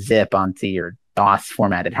unzip onto your DOS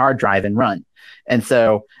formatted hard drive and run. And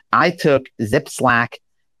so I took ZipSlack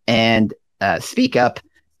and SpeakUp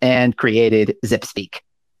and created ZipSpeak.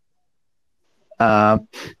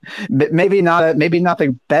 Maybe not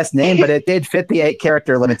the best name, but it did fit the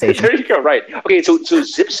 8-character limitation. There you go. Right. Okay. So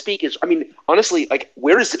ZipSpeak is. I mean, honestly, like,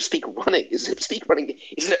 where is ZipSpeak running? Is ZipSpeak running?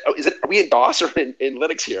 Is it? Are we in DOS or in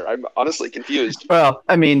Linux here? I'm honestly confused. Well,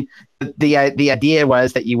 I mean, the idea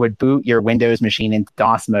was that you would boot your Windows machine into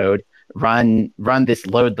DOS mode, run this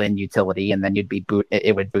loadlin utility, and then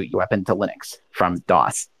it would boot you up into Linux from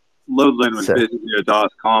DOS. Loadlin was basically a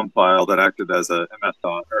DOS COM file that acted as a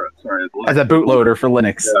MS-DOS, as a bootloader for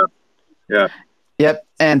Linux. Yeah. Yep.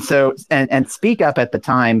 And so and SpeakUp at the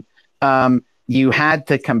time, you had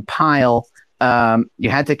to compile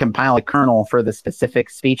a kernel for the specific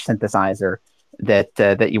speech synthesizer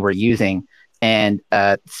that you were using, and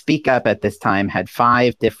SpeakUp at this time had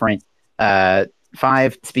 5 different 5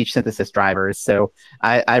 speech synthesis drivers. So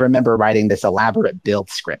I remember writing this elaborate build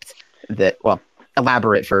script that,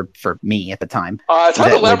 elaborate for me at the time. It's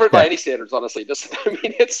not elaborate by any standards, honestly.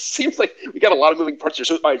 It seems like we got a lot of moving parts here.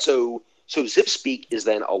 So, all right, so ZipSpeak is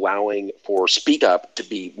then allowing for SpeakUp to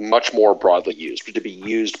be much more broadly used, to be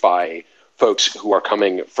used by folks who are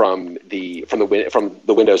coming from the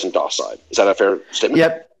Windows and DOS side. Is that a fair statement?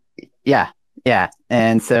 Yep. Yeah.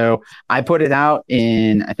 And so I put it out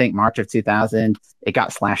in, I think, March of 2000. It got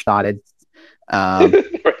Slashdotted. There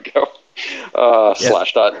we go.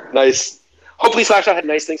 Slashdot. Nice. Hopefully Slashdot had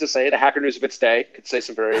nice things to say. The Hacker News of its day could say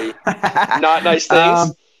some very not nice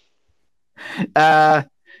things.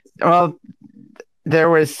 Well, there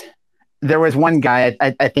was one guy,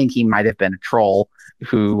 I think he might have been a troll,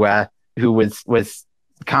 who was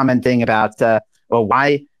commenting about,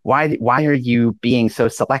 why are you being so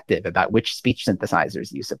selective about which speech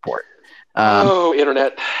synthesizers you support?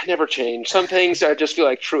 Internet, never change. Some things I just feel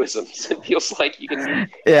like truisms. It feels like you can...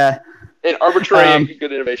 Yeah. An arbitrary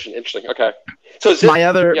good innovation. Interesting. Okay. So go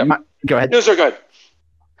ahead. No, sir, go ahead.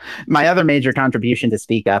 My other major contribution to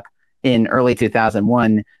SpeakUp in early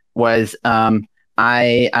 2001 was I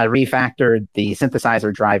refactored the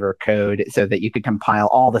synthesizer driver code so that you could compile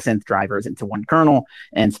all the synth drivers into one kernel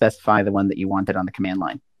and specify the one that you wanted on the command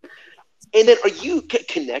line. And then, are you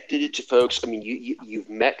connected to folks? I mean, you've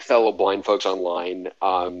met fellow blind folks online.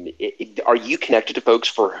 Are you connected to folks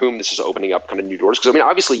for whom this is opening up kind of new doors? Because I mean,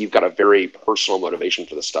 obviously, you've got a very personal motivation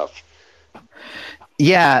for this stuff.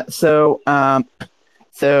 Yeah. So I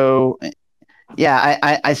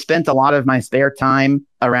spent a lot of my spare time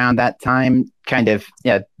around that time, kind of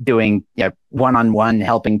doing one-on-one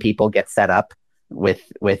helping people get set up with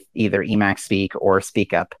either Emacs Speak or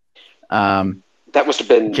SpeakUp. That must have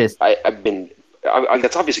been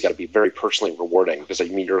that's obviously got to be very personally rewarding, because I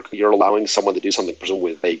mean you're allowing someone to do something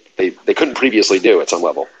presumably they couldn't previously do at some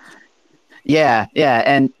level. Yeah, yeah,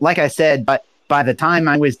 and like I said, but by the time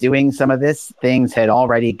I was doing some of this, things had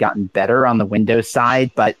already gotten better on the Windows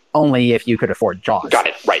side, but only if you could afford JAWS. Got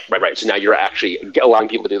it. Right. So now you're actually allowing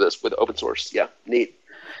people to do this with open source. Yeah, neat.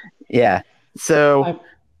 Yeah. So I'm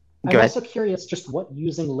go ahead. also curious just what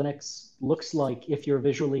using Linux looks like if you're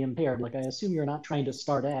visually impaired. Like, I assume you're not trying to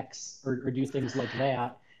start X or do things like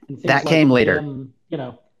that. And things That like came later. Vim,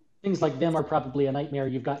 things like Vim are probably a nightmare.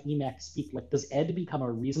 You've got Emacs speak. Like, does Ed become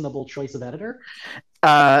a reasonable choice of editor?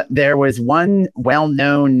 There was one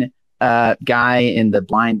well-known guy in the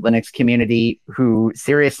blind Linux community who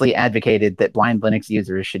seriously advocated that blind Linux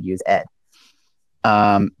users should use Ed.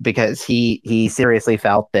 Because he seriously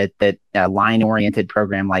felt that a line-oriented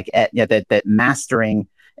program like Ed, that mastering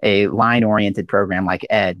a line-oriented program like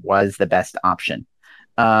Ed was the best option.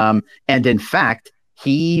 And in fact,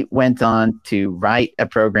 he went on to write a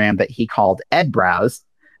program that he called EdBrowse,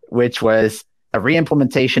 which was a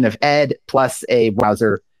reimplementation of Ed plus a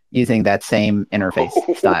browser using that same interface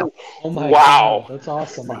style. Oh my Wow. God, that's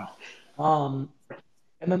awesome. And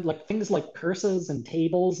then like things like curses and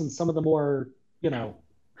tables and some of the more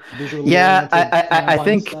visually I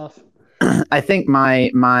think stuff. I think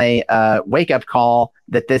my wake up call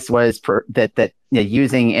that this was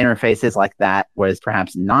using interfaces like that was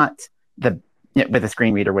perhaps not with a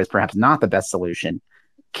screen reader was perhaps not the best solution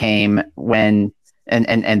came when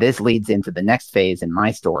and this leads into the next phase in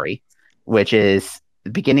my story, which is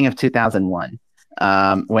the beginning of 2001,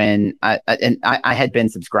 when I had been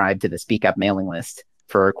subscribed to the Speak Up mailing list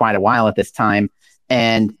for quite a while at this time,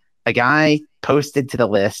 and a guy posted to the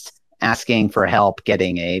list asking for help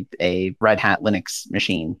getting a Red Hat Linux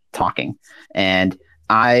machine talking, and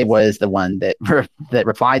I was the one that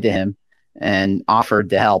replied to him and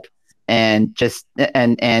offered to help, and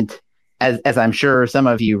as I'm sure some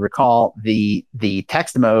of you recall, the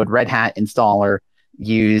text mode Red Hat installer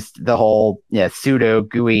used the whole pseudo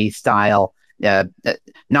GUI style,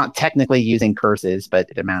 not technically using curses, but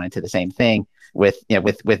it amounted to the same thing with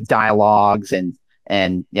dialogues and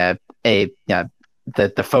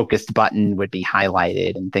the focused button would be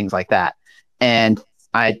highlighted and things like that. And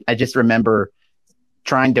I just remember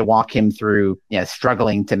trying to walk him through,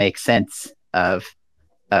 struggling to make sense of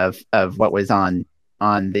what was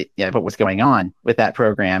what was going on with that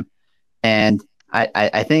program. And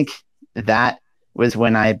I think that was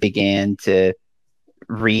when I began to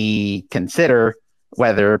reconsider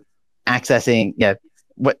whether accessing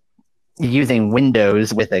using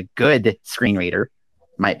Windows with a good screen reader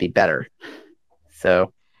might be better.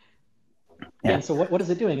 So yeah. So what is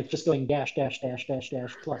it doing? It's just going dash dash dash dash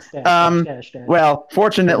dash plus dash dash dash. Well,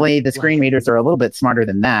 fortunately, the screen readers are a little bit smarter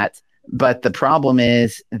than that. But the problem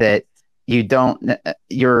is that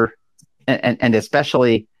and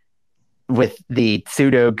especially with the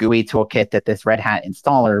pseudo GUI toolkit that this Red Hat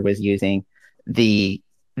installer was using, the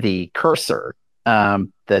cursor,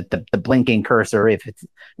 the blinking cursor,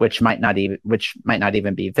 which might not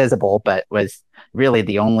even be visible, but was really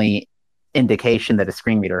the only indication that a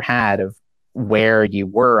screen reader had of where you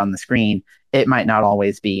were on the screen, it might not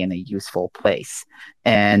always be in a useful place.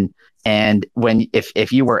 And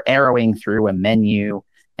if you were arrowing through a menu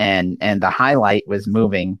and the highlight was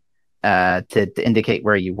moving to indicate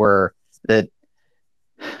where you were, that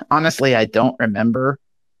honestly I don't remember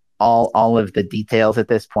all of the details at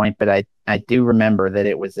this point, but I do remember that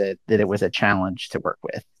it was a challenge to work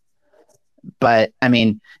with. But I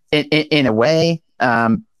mean, in a way,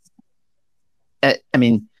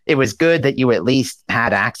 it was good that you at least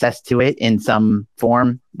had access to it in some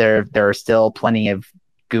form. There are still plenty of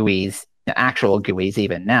GUIs, actual GUIs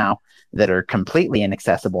even now, that are completely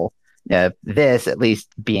inaccessible. This, at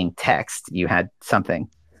least being text, you had something,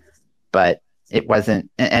 but it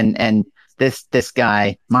wasn't. And this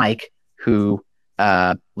guy, Mike, who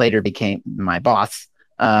later became my boss,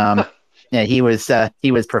 he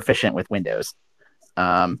was proficient with Windows.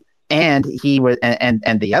 And he was,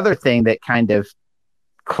 and the other thing that kind of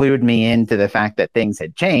clued me into the fact that things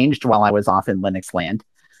had changed while I was off in Linux land,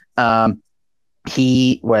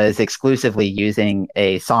 he was exclusively using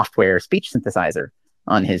a software speech synthesizer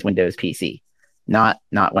on his Windows PC, not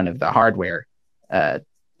one of the hardware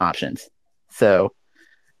options. So,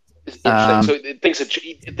 so things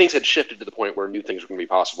had shifted to the point where new things were going to be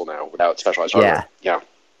possible now without specialized hardware.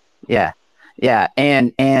 Yeah.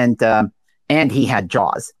 And he had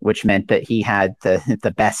JAWS, which meant that he had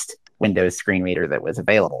the best Windows screen reader that was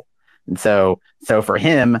available. And so for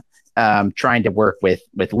him, trying to work with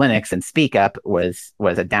Linux and Speak Up was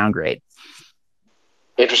a downgrade.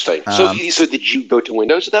 Interesting. So did you go to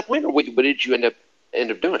Windows at that point, or what did you end up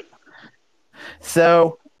doing?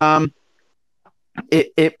 So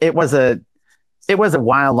it was it was a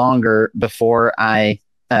while longer before I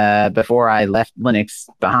left Linux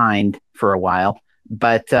behind for a while.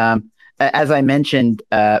 But as I mentioned,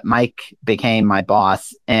 Mike became my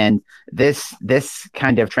boss, and this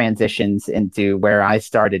kind of transitions into where I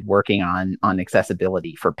started working on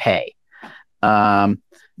accessibility for pay,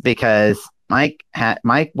 because Mike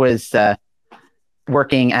was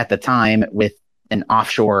working at the time with an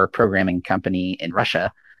offshore programming company in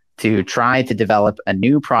Russia to try to develop a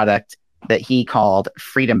new product that he called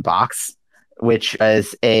Freedom Box, which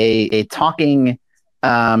was a talking.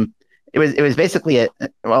 It was basically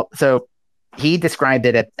so he described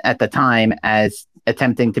it at the time as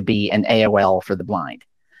attempting to be an AOL for the blind,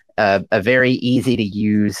 a very easy to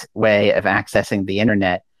use way of accessing the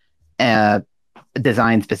internet,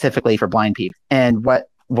 designed specifically for blind people. And what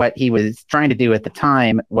he was trying to do at the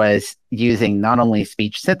time was using not only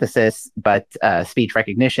speech synthesis, but speech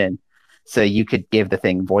recognition. So you could give the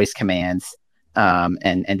thing voice commands,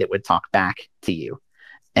 and it would talk back to you.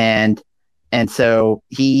 And so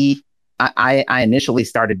I initially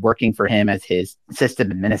started working for him as his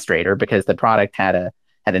system administrator, because the product had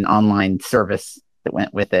an online service that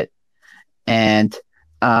went with it. And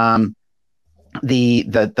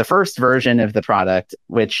the first version of the product,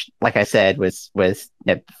 which, like I said, was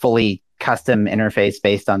a fully custom interface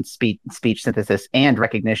based on speech synthesis and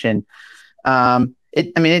recognition.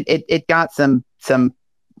 It got some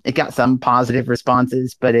positive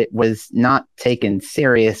responses, but it was not taken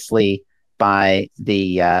seriously by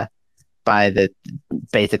the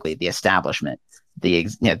basically the establishment,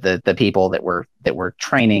 the people that were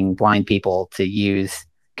training blind people to use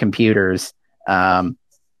computers.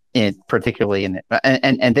 Particularly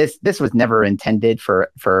and this was never intended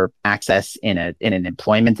for access in an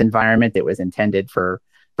employment environment. It was intended for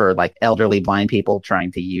like elderly blind people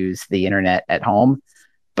trying to use the internet at home.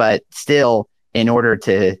 But still, in order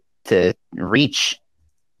to reach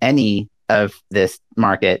any of this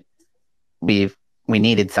market, we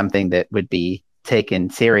needed something that would be taken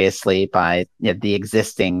seriously by the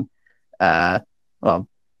existing by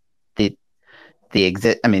the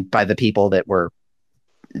people that were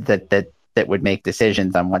that would make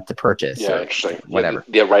decisions on what to purchase. Yeah, interesting. Whatever.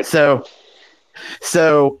 Yeah, right. So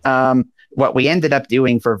what we ended up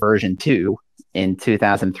doing for version 2 in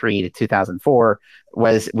 2003 to 2004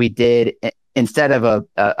 was we did, instead of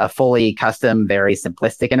a fully custom, very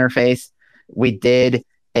simplistic interface, we did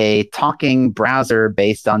a talking browser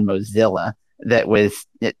based on Mozilla that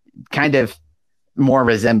it kind of more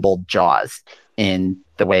resembled JAWS in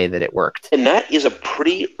the way that it worked. And that is a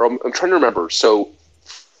pretty, I'm trying to remember. So,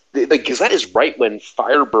 because that is right when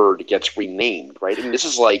Firebird gets renamed, right? I mean, this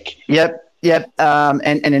is like... Yep.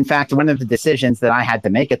 And in fact, one of the decisions that I had to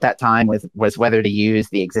make at that time was whether to use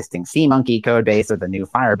the existing SeaMonkey code base or the new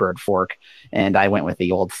Firebird fork. And I went with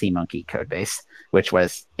the old SeaMonkey code base, which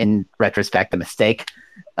was, in retrospect, a mistake.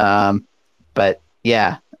 But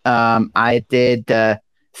yeah, I did...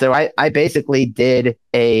 so I basically did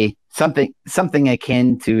something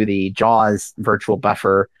akin to the JAWS virtual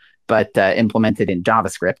buffer, but implemented in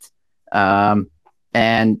JavaScript. And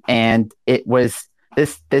it was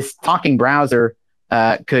this talking browser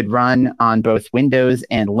could run on both Windows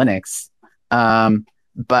and Linux.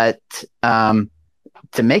 But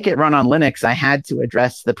to make it run on Linux, I had to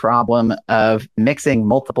address the problem of mixing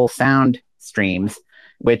multiple sound streams,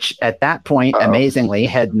 which at that point, amazingly,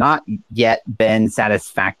 had not yet been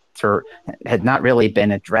had not really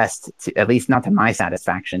been addressed, at least not to my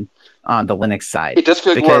satisfaction, on the Linux side. It does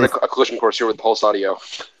feel like we're on a collision course here with Pulse Audio.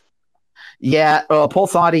 Yeah, well,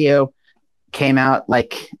 Pulse Audio came out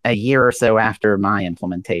like a year or so after my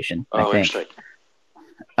implementation, I think. Interesting.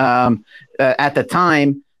 At the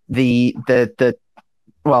time, you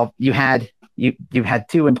had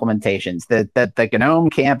two implementations. The GNOME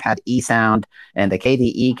camp had eSound, and the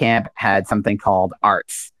KDE camp had something called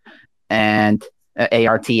ARTS, and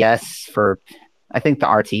ARTS for, I think the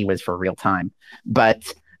RT was for real time. But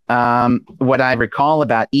what I recall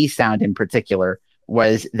about eSound in particular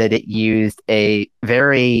was that it used a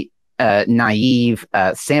very naive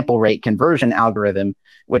sample rate conversion algorithm,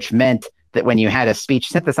 which meant that when you had a speech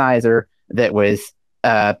synthesizer that was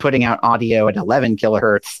putting out audio at 11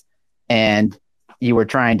 kilohertz and you were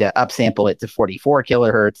trying to upsample it to 44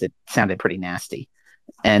 kilohertz, it sounded pretty nasty.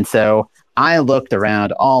 And so I looked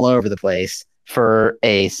around all over the place for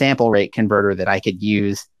a sample rate converter that I could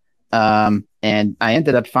use. And I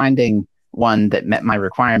ended up finding one that met my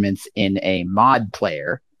requirements in a mod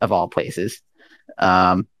player, of all places.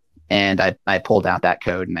 And I pulled out that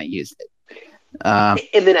code and I used it. And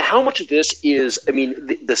then how much of this is, I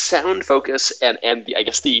mean, the sound focus and I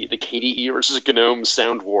guess the KDE versus GNOME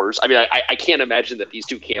sound wars. I mean, I can't imagine that these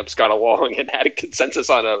two camps got along and had a consensus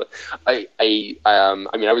on I mean,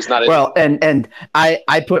 I was not. Well, and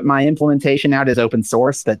I put my implementation out as open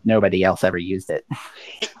source, but nobody else ever used it.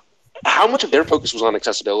 How much of their focus was on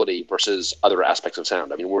accessibility versus other aspects of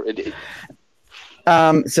sound? I mean,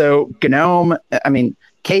 so GNOME, I mean,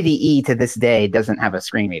 KDE to this day doesn't have a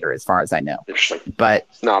screen reader, as far as I know. But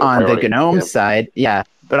on the GNOME side,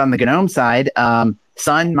 but on the GNOME side,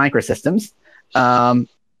 Sun Microsystems,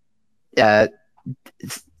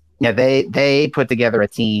 they put together a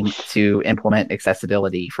team to implement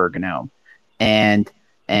accessibility for GNOME, and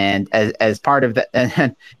as part of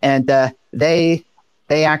that,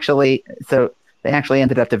 they actually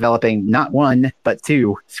ended up developing not one but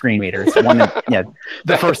two screen readers.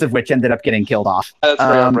 The first of which ended up getting killed off. That's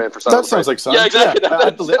very on brand for Sun. That sounds like Sun. Yeah, exactly. Yeah,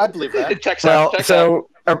 I believe that. It checks out.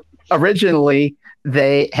 Originally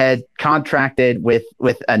they had contracted with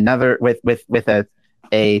a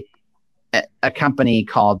company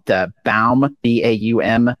called Baum,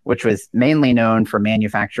 BAUM, which was mainly known for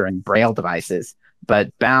manufacturing Braille devices.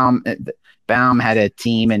 But Baum had a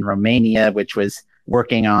team in Romania which was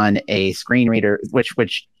working on a screen reader,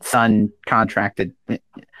 which Sun contracted.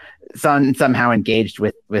 Sun somehow engaged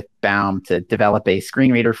with Baum to develop a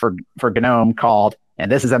screen reader for GNOME called,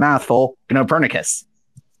 and this is a mouthful, Gnopernicus.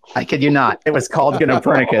 I kid you not, it was called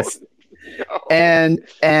Gnopernicus. And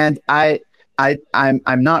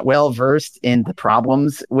I'm not well versed in the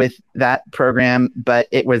problems with that program, but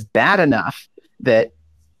it was bad enough that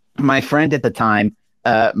my friend at the time,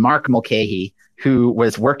 Mark Mulcahy, who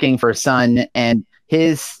was working for Sun, and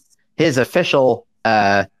his official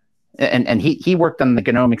and he worked on the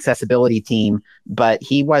GNOME accessibility team, but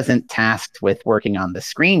he wasn't tasked with working on the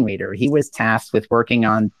screen reader. He was tasked with working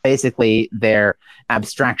on basically their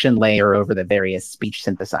abstraction layer over the various speech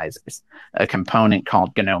synthesizers, a component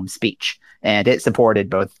called GNOME Speech, and it supported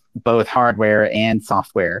both hardware and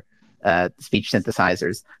software speech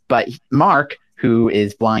synthesizers. But Mark, who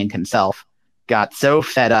is blind himself, got so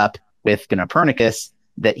fed up with Gnopernicus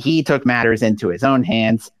that he took matters into his own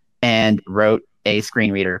hands and wrote a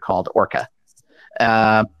screen reader called Orca.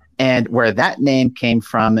 And where that name came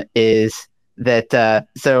from is that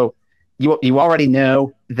so you already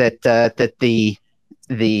know that the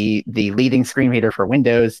leading screen reader for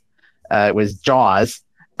Windows was JAWS.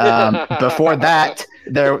 Before that,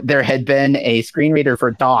 there had been a screen reader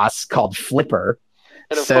for DOS called Flipper.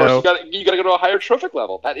 And of course, you got to go to a higher trophic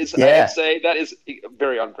level. That is, I would say, that is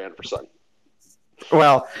very on brand for Sun.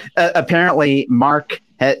 Well, apparently, Mark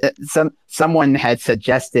someone had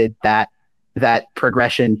suggested that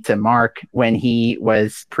progression to Mark when he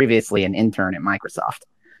was previously an intern at Microsoft.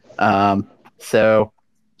 So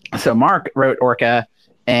Mark wrote Orca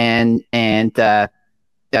and after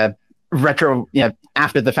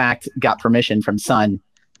the fact got permission from Sun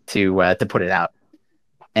to put it out.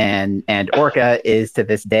 And Orca is to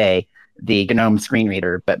this day the GNOME screen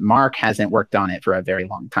reader, but Mark hasn't worked on it for a very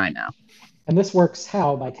long time now. And this works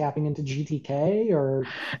how? By tapping into GTK or?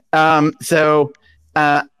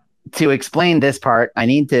 To explain this part, I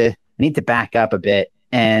need to back up a bit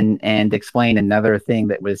and explain another thing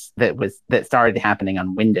that started happening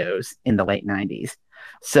on Windows in the late 90s.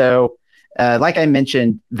 So, like I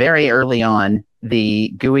mentioned, very early on,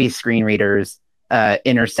 the GUI screen readers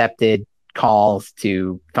intercepted calls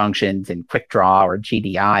to functions in QuickDraw or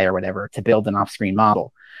GDI or whatever to build an off-screen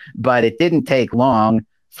model. But it didn't take long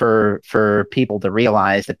for people to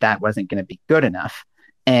realize that wasn't going to be good enough.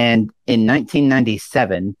 And in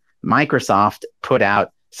 1997, Microsoft put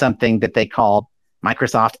out something that they called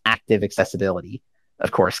Microsoft Active Accessibility,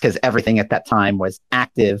 of course, because everything at that time was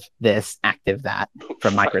active this, active that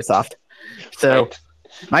from Microsoft. So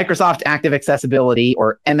Microsoft Active Accessibility,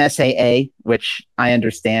 or MSAA, which I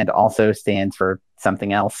understand also stands for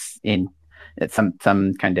something else in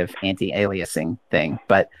some kind of anti-aliasing thing.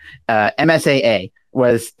 But MSAA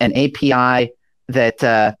was an API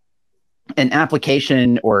that an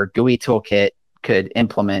application or GUI toolkit could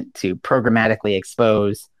implement to programmatically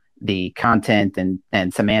expose the content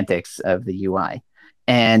and semantics of the UI.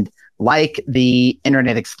 And like the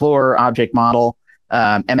Internet Explorer object model,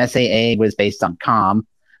 MSAA was based on COM.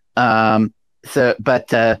 But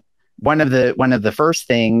one of the first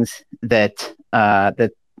things that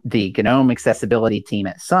the GNOME accessibility team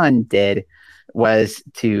at Sun did was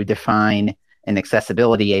to define an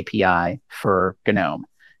accessibility API for GNOME.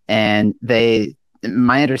 And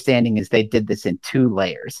my understanding is they did this in two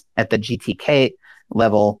layers. At the GTK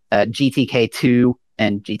level, GTK2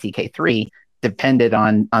 and GTK3 depended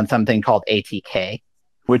on something called ATK,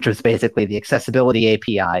 which was basically the accessibility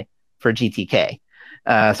API for GTK.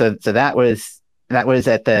 So that was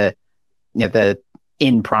at the the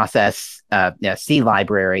in process C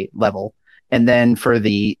library level, and then for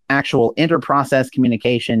the actual inter-process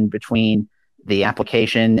communication between the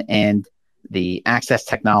application and the access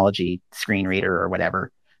technology screen reader or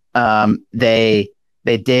whatever, they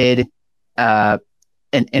did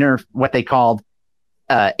what they called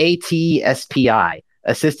ATSPI,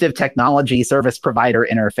 Assistive Technology Service Provider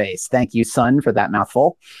Interface. Thank you, Sun, for that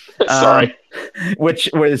mouthful. Sorry. Which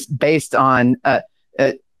was based on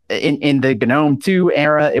in the GNOME 2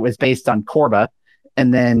 era, it was based on Corba,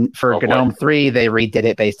 and then for GNOME 3, they redid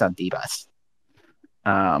it based on DBus.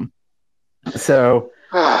 So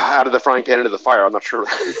out of the frying pan into the fire. I'm not sure.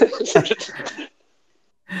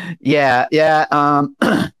 yeah.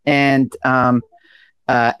 And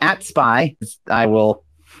AtSpy, I will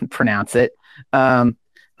pronounce it. I'm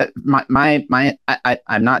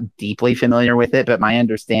not deeply familiar with it, but my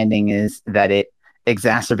understanding is that it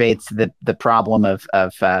exacerbates the problem of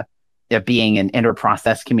being an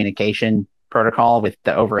inter-process communication protocol with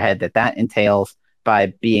the overhead that entails by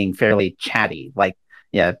being fairly chatty, like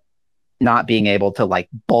not being able to like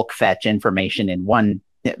bulk fetch information in one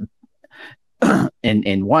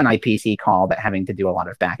in one IPC call, but having to do a lot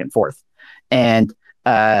of back and forth. And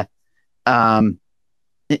that's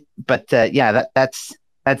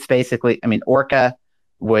basically, I mean, Orca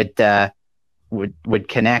would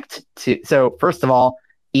connect to. So first of all,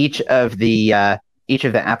 each of the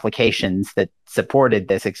applications that supported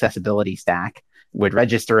this accessibility stack would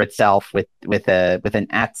register itself with an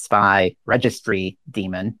AtSpy registry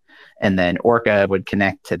daemon, and then Orca would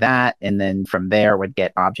connect to that, and then from there would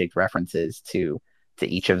get object references to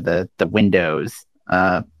each of the windows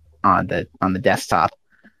on the desktop,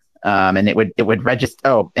 and it would register.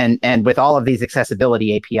 Oh, and with all of these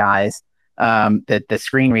accessibility APIs, that the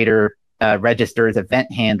screen reader registers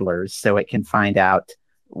event handlers, so it can find out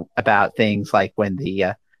about things like when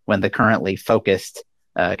the currently focused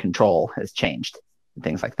control has changed, and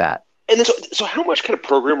things like that. And then, so how much kind of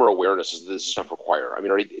programmer awareness does this stuff require? I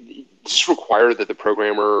mean, does this require that the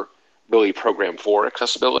programmer really program for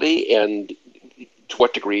accessibility? And to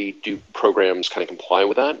what degree do programs kind of comply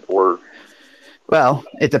with that? Or, well,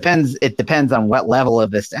 it depends. It depends on what level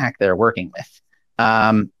of the stack they're working with.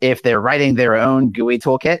 If they're writing their own GUI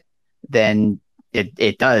toolkit, then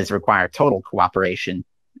it does require total cooperation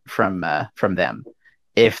from them.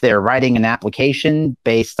 If they're writing an application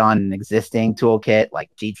based on an existing toolkit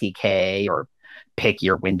like GTK or pick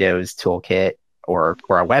your Windows toolkit or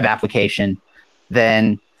a web application,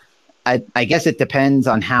 then I guess it depends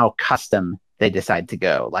on how custom they decide to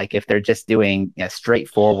go. Like if they're just doing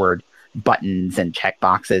straightforward buttons and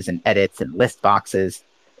checkboxes and edits and list boxes,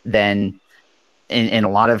 then in a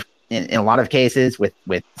lot of cases with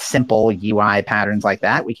simple UI patterns like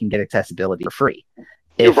that, we can get accessibility for free.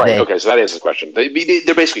 You're right. Okay, so that answers the question. They're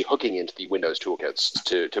basically hooking into the Windows toolkits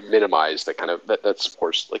to minimize that kind of that's of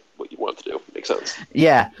course like what you want to do. Makes sense.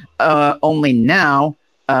 Yeah. Only now,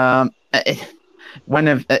 if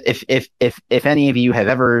any of you have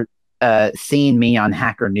ever seen me on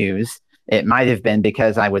Hacker News, it might have been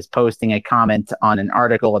because I was posting a comment on an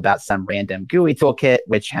article about some random GUI toolkit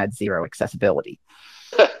which had zero accessibility.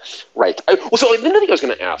 Right. So another thing I was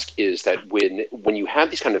going to ask is that when you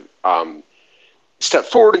have these kind of step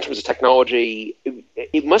forward in terms of technology,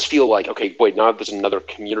 it must feel like, okay, boy, now there's another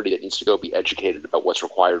community that needs to go be educated about what's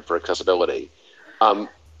required for accessibility. Or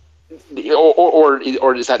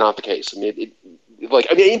is that not the case? I mean,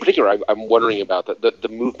 in particular, I'm wondering about the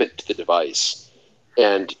movement to the device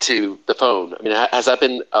and to the phone. I mean, has that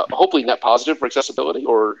been hopefully net positive for accessibility,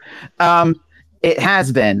 or? It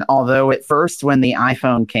has been, although at first when the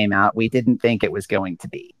iPhone came out, we didn't think it was going to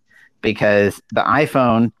be, because the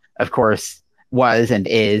iPhone, of course, was and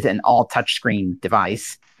is an all touchscreen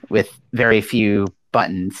device with very few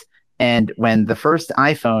buttons. And when the first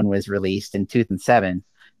iPhone was released in 2007,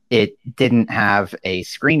 it didn't have a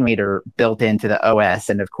screen reader built into the OS.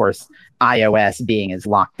 And of course, iOS being as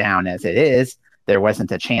locked down as it is, there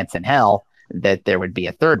wasn't a chance in hell that there would be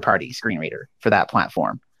a third-party screen reader for that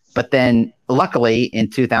platform. But then luckily in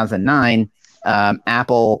 2009,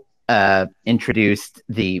 Apple introduced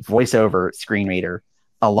the VoiceOver screen reader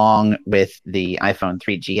along with the iPhone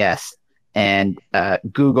 3GS, and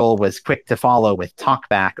Google was quick to follow with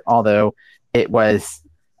TalkBack, although it was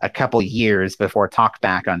a couple years before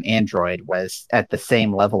TalkBack on Android was at the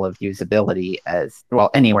same level of usability as,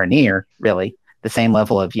 well, anywhere near, really, the same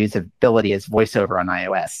level of usability as VoiceOver on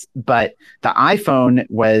iOS. But the iPhone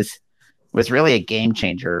was really a game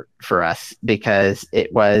changer for us because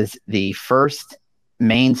it was the first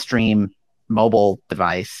mainstream mobile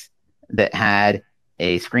device that had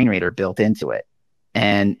a screen reader built into it.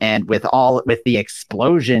 And with the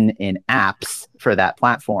explosion in apps for that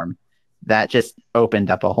platform, that just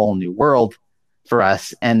opened up a whole new world for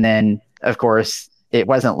us. And then, of course, it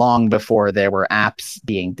wasn't long before there were apps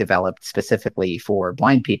being developed specifically for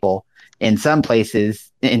blind people. In some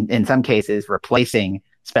cases, replacing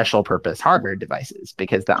special purpose hardware devices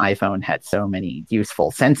because the iPhone had so many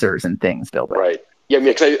useful sensors and things built in. Right. Yeah, I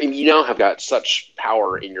mean, you now have got such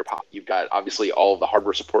power in your pocket. You've got obviously all of the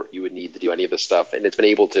hardware support you would need to do any of this stuff, and it's been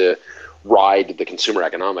able to ride the consumer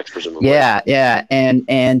economics, presumably. Yeah,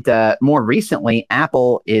 and more recently,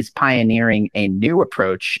 Apple is pioneering a new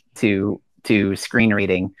approach to screen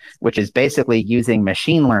reading, which is basically using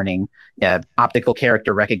machine learning, optical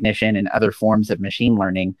character recognition, and other forms of machine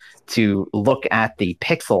learning to look at the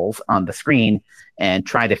pixels on the screen and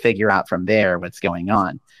try to figure out from there what's going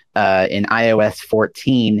on. In iOS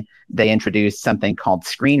 14, they introduced something called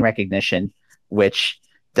screen recognition, which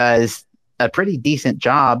does a pretty decent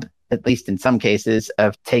job, at least in some cases,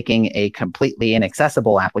 of taking a completely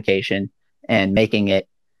inaccessible application and making it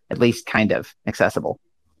at least kind of accessible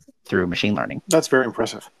through machine learning. That's very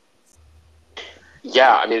impressive.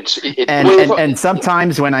 Yeah, I mean, and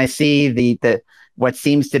sometimes when I see the what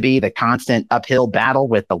seems to be the constant uphill battle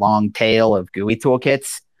with the long tail of GUI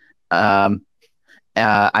toolkits,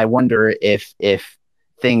 I wonder if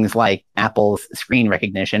things like Apple's screen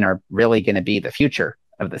recognition are really going to be the future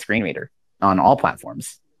of the screen reader on all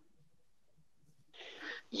platforms.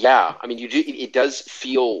 Yeah, I mean, it does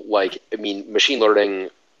feel like, I mean, machine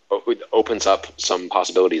learning opens up some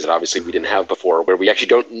possibilities that obviously we didn't have before, where we actually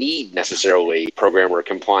don't need necessarily programmer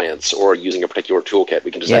compliance or using a particular toolkit.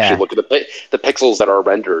 We can just actually look at the pixels that are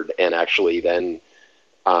rendered and actually then,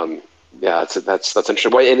 that's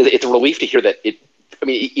interesting. And it's a relief to hear that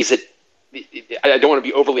I don't want to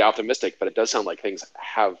be overly optimistic, but it does sound like things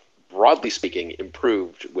have, broadly speaking,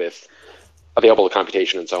 improved with available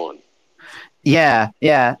computation and so on. Yeah.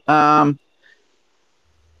 I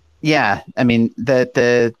mean,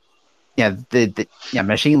 the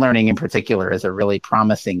machine learning in particular is a really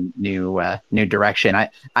promising new direction. I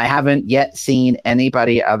haven't yet seen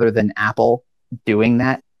anybody other than Apple doing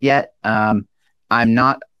that yet.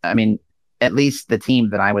 At least the team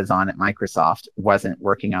that I was on at Microsoft wasn't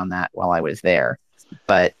working on that while I was there,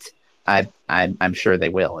 but I'm sure they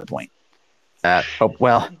will at a point. I hope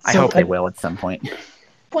they will at some point.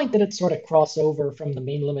 Point that it sort of cross over from the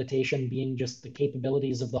main limitation being just the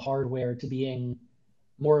capabilities of the hardware to being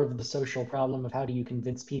more of the social problem of how do you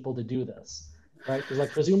convince people to do this, right? Because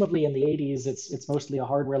presumably in the 80s it's mostly a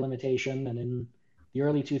hardware limitation, and in the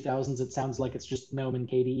early 2000s it sounds like it's just GNOME and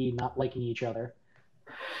KDE not liking each other.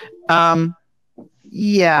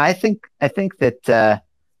 Yeah, I think that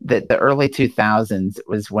the early 2000s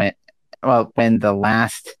was when the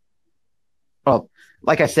last. Well,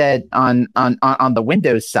 like I said, on the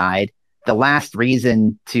Windows side, the last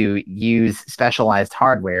reason to use specialized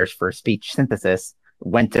hardwares for speech synthesis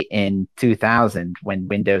went in 2000 when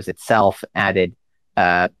Windows itself added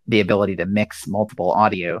the ability to mix multiple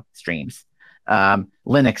audio streams.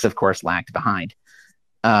 Linux, of course, lagged behind,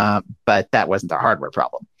 but that wasn't a hardware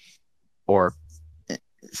problem. By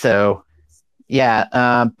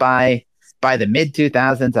the mid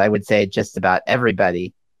 2000s, I would say just about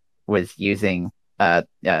everybody was using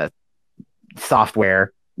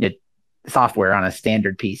software on a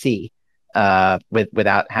standard PC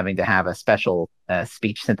without having to have a special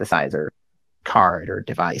speech synthesizer card or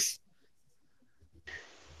device.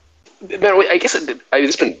 Man, I guess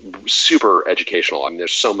it's been super educational. I mean,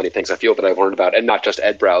 there's so many things I feel that I learned about, and not just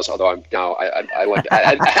EdBrowse, although I like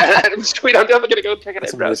Adam's tweet. I'm definitely going to go check out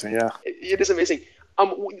EdBrowse. Amazing, yeah. It is amazing.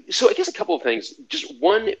 So I guess a couple of things. Just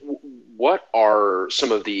one, what are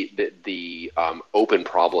some of the open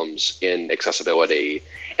problems in accessibility?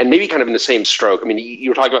 And maybe kind of in the same stroke, I mean, you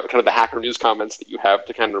were talking about kind of the Hacker News comments that you have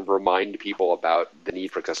to kind of remind people about the need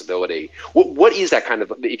for accessibility. What is that kind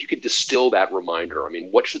of, if you could distill that reminder, I mean,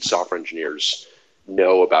 what should software engineers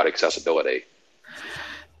know about accessibility?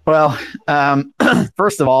 Well,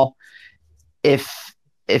 first of all, if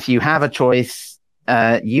you have a choice,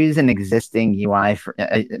 use an existing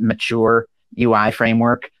mature UI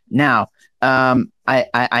framework. Now,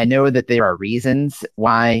 I know that there are reasons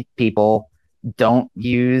why people don't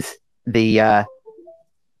use the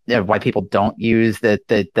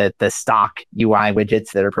stock UI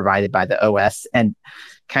widgets that are provided by the OS. And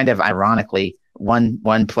kind of ironically,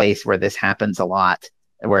 one place where this happens a lot,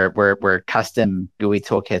 where custom GUI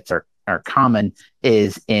toolkits are common,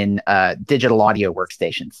 is in digital audio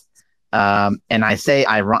workstations. And I say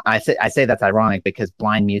that's ironic because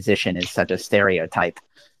blind musician is such a stereotype.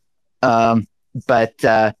 but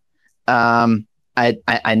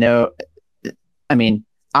I know. I mean,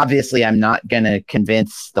 obviously, I'm not going to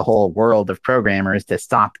convince the whole world of programmers to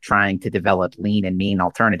stop trying to develop lean and mean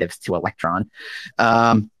alternatives to Electron.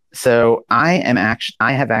 So I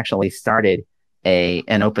have actually started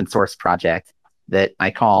an open source project that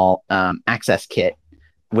I call Access Kit,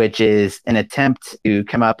 which is an attempt to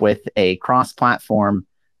come up with a cross-platform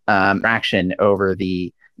action over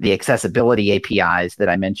the accessibility APIs that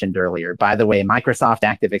I mentioned earlier. By the way, Microsoft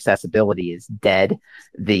Active Accessibility is dead.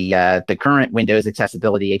 The current Windows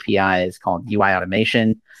accessibility API is called UI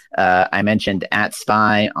Automation. I mentioned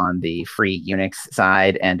AtSpy on the free Unix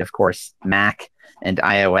side, and of course, Mac and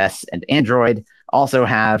iOS and Android also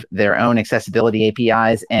have their own accessibility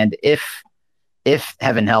APIs. And if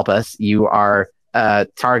heaven help us, you are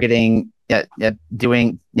targeting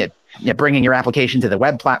bringing your application to the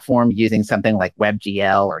web platform using something like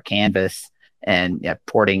WebGL or Canvas and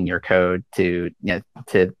porting your code to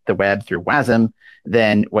the web through WASM,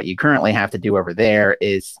 then what you currently have to do over there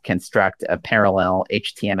is construct a parallel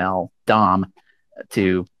HTML DOM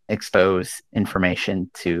to expose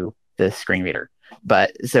information to the screen reader.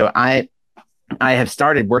 But so I have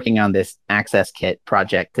started working on this Access Kit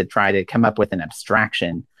project to try to come up with an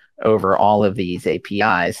abstraction over all of these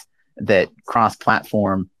APIs that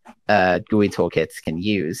cross-platform GUI toolkits can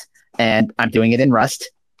use. And I'm doing it in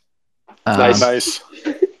Rust. Nice.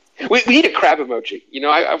 We need a crab emoji.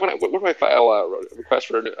 I want to. What do I file request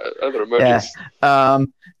for other emojis? Yeah.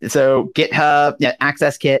 So GitHub,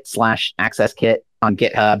 Access Kit /Access Kit on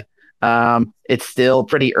GitHub. It's still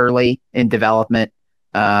pretty early in development,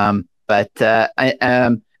 but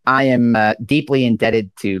I am deeply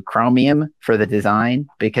indebted to Chromium for the design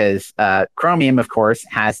because Chromium, of course,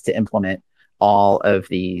 has to implement all of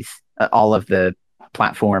the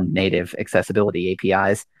platform native accessibility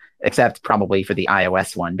APIs, except probably for the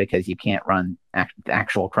iOS one because you can't run the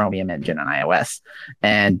actual Chromium engine on iOS.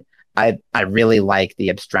 And I really like the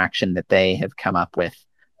abstraction that they have come up with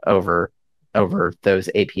over those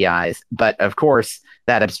APIs. But of course,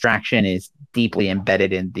 that abstraction is deeply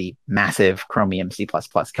embedded in the massive Chromium C++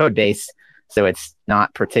 code base, so it's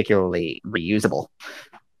not particularly reusable.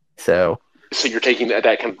 So you're taking that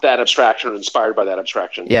abstraction, inspired by that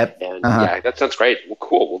abstraction. Yep. And yeah, that sounds great. Well,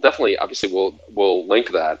 cool. We'll definitely, obviously, we'll link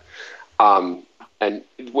to that. And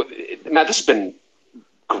Matt, this has been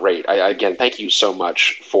great. Again, thank you so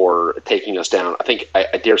much for taking us down. I think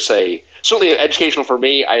I dare say, certainly educational for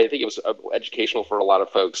me. I think it was educational for a lot of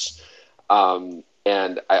folks.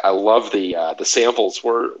 And I love the samples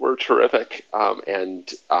were terrific.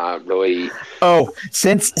 And really. Oh,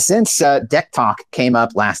 since Deck Talk came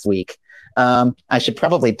up last week, I should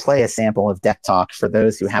probably play a sample of Deck Talk for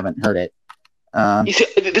those who haven't heard it. You see,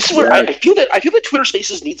 this is where I feel that Twitter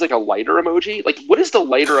Spaces needs like a lighter emoji. Like, what is the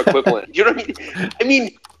lighter equivalent? Do you know what I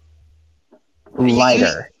mean?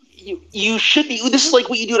 Lighter. You should be. This is like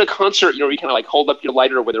what you do at a concert. You kind of like hold up your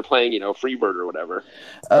lighter when they're playing, Freebird or whatever.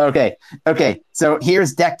 Okay. So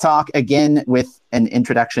here's Deck Talk again with an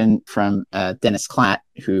introduction from Dennis Klatt,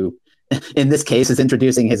 who, in this case, is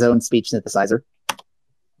introducing his own speech synthesizer.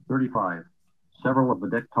 35. Several of the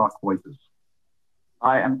Deck Talk voices.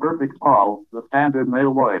 I am Perfect Paul, the standard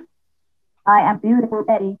male voice. I am Beautiful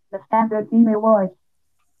Betty, the standard female voice.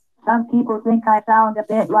 Some people think I sound a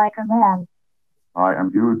bit like a man. I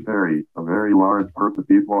am Huge Harry, a very large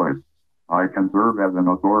persistent voice. I can serve as an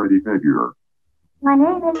authority figure. My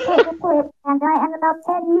name is Kitten Quick, and I am about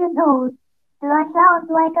 10 years old. Do I sound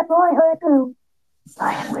like a boy or a girl?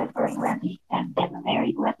 I am Whispering Wendy, and get a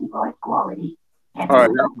very breathy voice quality. All right,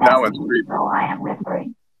 that one's creepy. So I am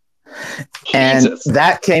whispering. And Jesus.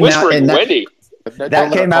 That came Whispering out in Wendy.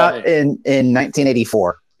 That came out in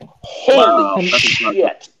 1984. Holy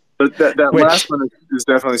shit. That last one is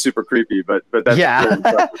definitely super creepy, but that's yeah.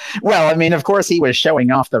 Well, I mean, of course, he was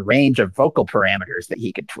showing off the range of vocal parameters that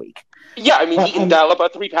he could tweak. Yeah, I mean, he can dial up a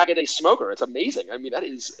 3-pack-a-day smoker. It's amazing. I mean, that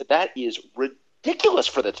is ridiculous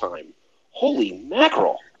for the time. Holy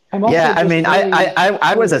mackerel. Yeah, I mean,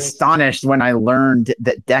 I was astonished when I learned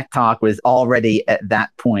that Deck Talk was already at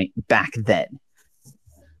that point back then.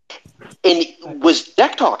 And was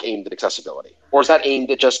Deck Talk aimed at accessibility, or is that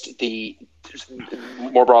aimed at just the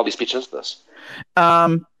more broadly speech synthesis?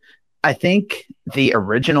 I think the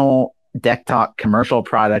original Deck Talk commercial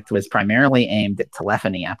product was primarily aimed at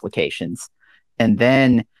telephony applications, and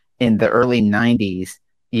then in the early 90s,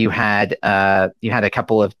 you had a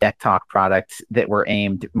couple of Deck Talk products that were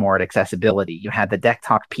aimed more at accessibility. You had the Deck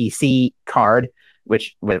Talk PC card,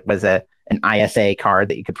 which was an ISA card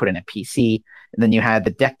that you could put in a PC. And then you had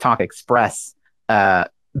the Deck Talk Express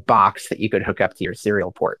box that you could hook up to your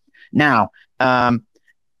serial port. Now,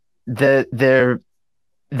 there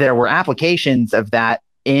were applications of that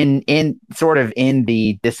in sort of in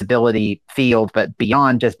the disability field, but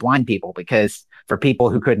beyond just blind people, because for people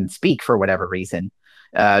who couldn't speak for whatever reason,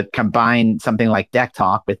 combine something like Deck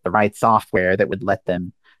Talk with the right software that would let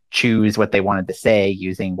them choose what they wanted to say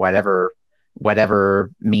using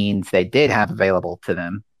whatever means they did have available to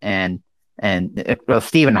them. And well,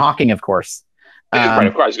 Stephen Hawking, of course. Right,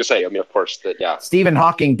 of course. I was going to say, I mean, of course, that, yeah. Stephen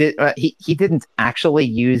Hawking did. He didn't actually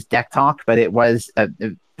use Deck Talk, but it was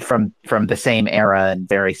from the same era and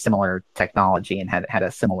very similar technology and had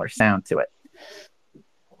a similar sound to it.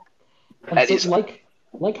 And so,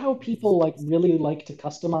 like how people really like to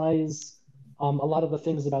customize a lot of the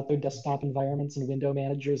things about their desktop environments and window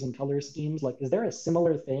managers and color schemes. Is there a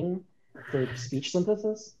similar thing for speech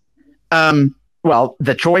synthesis? Well,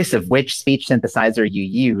 the choice of which speech synthesizer you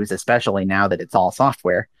use, especially now that it's all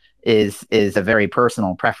software, is a very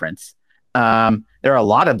personal preference. There are a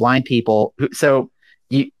lot of blind people so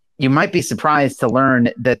you might be surprised to learn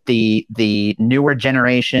that the newer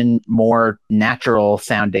generation, more natural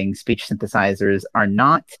sounding speech synthesizers are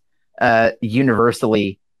not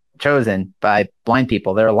universally chosen by blind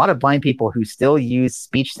people. There are a lot of blind people who still use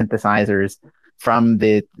speech synthesizers from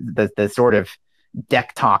the sort of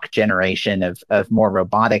Deck Talk generation of more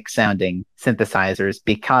robotic sounding synthesizers,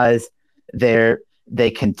 because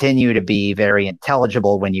they continue to be very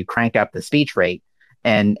intelligible when you crank up the speech rate.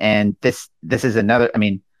 And this is another, I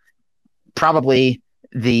mean, probably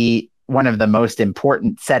one of the most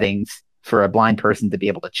important settings for a blind person to be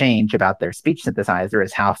able to change about their speech synthesizer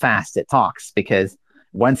is how fast it talks, because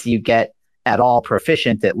once you get at all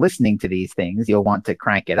proficient at listening to these things, you'll want to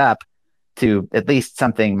crank it up to at least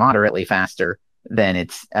something moderately faster than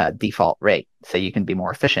its default rate, so you can be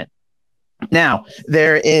more efficient. Now,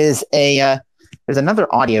 there's another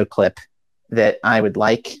audio clip that I would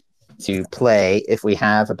like to play if we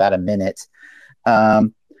have about a minute.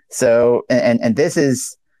 So this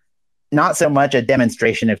is not so much a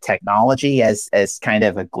demonstration of technology as kind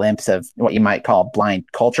of a glimpse of what you might call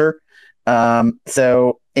blind culture.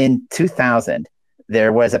 So in 2000,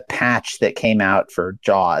 there was a patch that came out for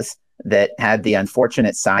JAWS that had the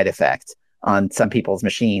unfortunate side effect on some people's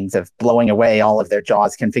machines of blowing away all of their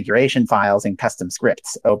JAWS configuration files and custom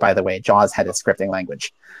scripts. Oh, by the way, JAWS had a scripting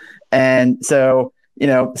language. And so,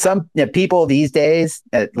 some people these days,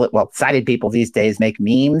 sighted people these days make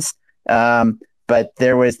memes. But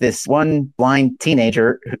there was this one blind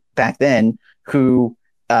teenager back then who,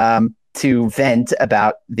 to vent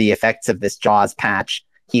about the effects of this JAWS patch,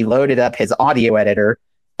 he loaded up his audio editor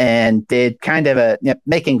and did kind of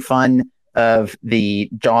making fun of the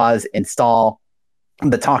JAWS install,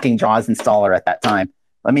 the talking JAWS installer at that time.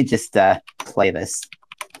 Let me just play this.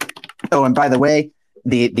 Oh, and by the way,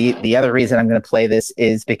 the other reason I'm going to play this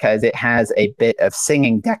is because it has a bit of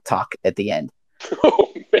singing Deck Talk at the end.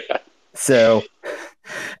 Oh man! So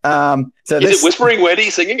is it Whispering Wendy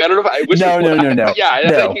singing? I don't know if No.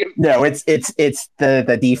 Yeah, no. It's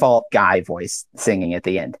the default guy voice singing at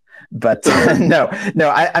the end. But no,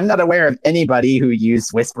 I'm not aware of anybody who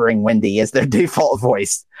used Whispering Wendy as their default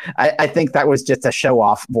voice. I think that was just a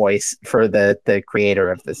show-off voice for the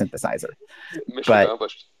creator of the synthesizer. Mission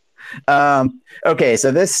accomplished. Okay,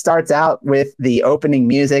 so this starts out with the opening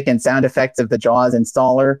music and sound effects of the JAWS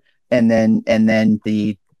installer, and then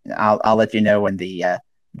I'll let you know when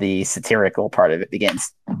the satirical part of it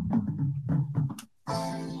begins.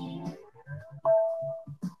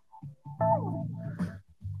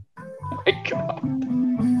 My God.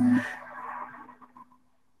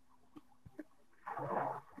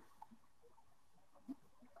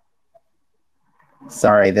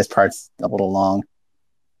 Sorry, this part's a little long.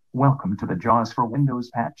 Welcome to the JAWS for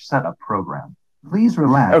Windows patch setup program. Please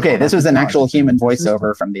relax. Okay, this was an actual human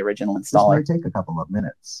voiceover from the original installer. This may take a couple of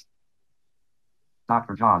minutes.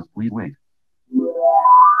 Dr. JAWS, please wait.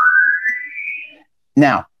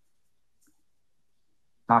 Now,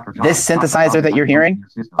 this synthesizer that you're hearing,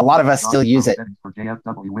 a lot of us still use it. For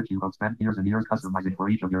JFW, which you have spent years and years customizing for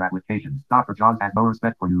each of your applications. Dr. JAWS has no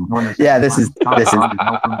respect for you. Yeah, this is.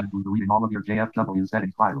 Deleting all of your JFW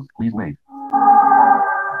settings files. Please wait.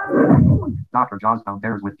 Dr. JAWS found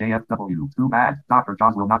errors with JFW. Too bad. Dr.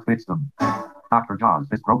 JAWS will not fix them. Dr. JAWS,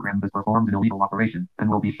 this program has performed an illegal operation and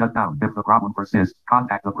will be shut down. If the problem persists,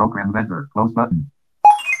 contact the program vendor. Close button.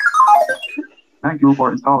 Thank you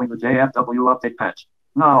for installing the JFW update patch.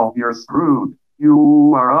 Now you're screwed.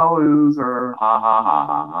 You are a loser. Ha ha ha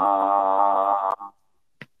ha ha.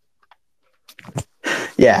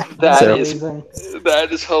 Yeah, that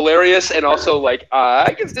is hilarious, and also I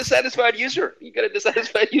get a dissatisfied user. You got a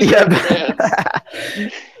dissatisfied user. Yeah.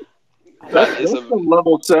 That is That's the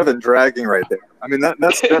level 7 dragging right there. I mean,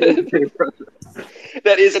 that's pretty impressive.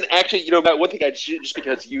 That is, and actually, Matt, one thing just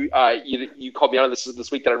because you called me out on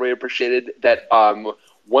this week that I really appreciated that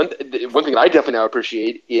one thing that I definitely now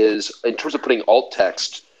appreciate is in terms of putting alt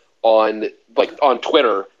text on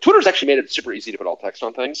Twitter. Twitter's actually made it super easy to put alt text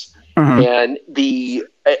on things, and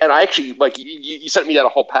I actually you sent me down a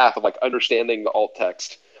whole path of understanding the alt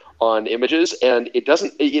text on images, and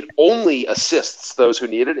it only assists those who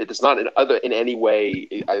need it. It does not in any way.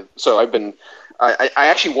 I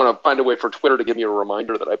actually want to find a way for Twitter to give me a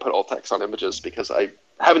reminder that I put alt text on images, because I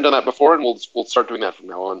haven't done that before, and we'll start doing that from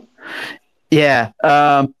now on. Yeah.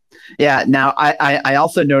 Now I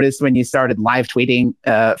also noticed when you started live tweeting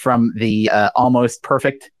from the Almost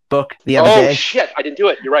Perfect book the other day. Oh shit! I didn't do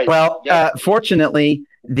it. You're right. Well, fortunately,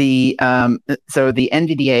 the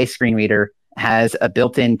NVDA screen reader has a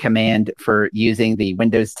built-in command for using the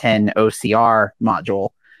Windows 10 OCR module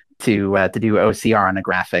to do OCR on a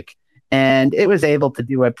graphic, and it was able to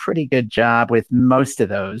do a pretty good job with most of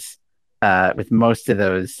those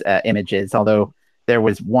images. Although there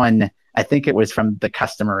was one, I think it was from the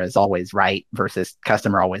Customer Is Always Right versus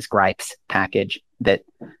Customer Always Gripes passage that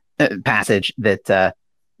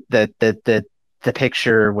the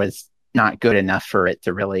picture was not good enough for it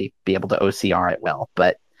to really be able to OCR it well.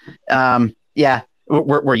 But yeah,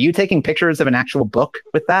 were you taking pictures of an actual book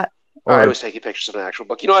with that? Or? I was taking pictures of an actual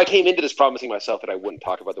book. I came into this promising myself that I wouldn't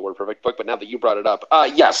talk about the WordPerfect book, but now that you brought it up,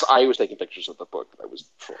 yes, I was taking pictures of the book that I was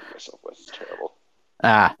trolling myself with. It's terrible.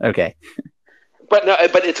 Okay. But no,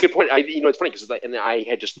 but it's a good point. It's funny because I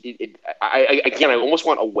had just I almost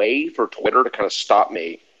want a way for Twitter to kind of stop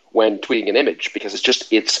me when tweeting an image, because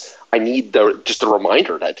I need the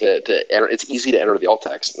reminder that to enter. It's easy to enter the alt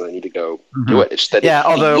text, and I need to go do it. It's that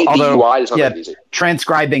although the UI is not that easy.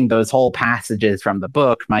 Transcribing those whole passages from the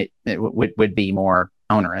book would be more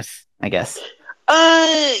onerous, I guess.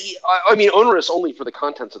 I mean, onerous only for the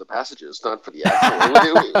contents of the passages, not for the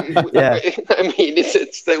actual. Yeah. I mean,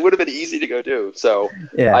 that would have been easy to go do. So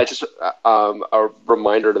yeah. I just a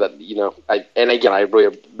reminder that I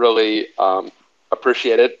really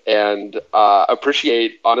appreciate it, and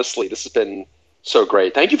appreciate, honestly, this has been so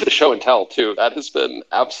great. Thank you for the show and tell too. That has been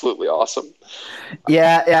absolutely awesome.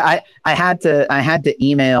 Yeah. I had to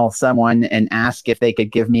email someone and ask if they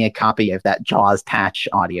could give me a copy of that Jaws patch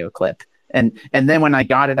audio clip. And then when I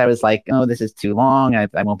got it, I was like, oh, this is too long. I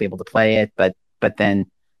won't be able to play it. But then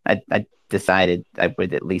I decided I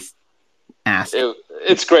would at least ask.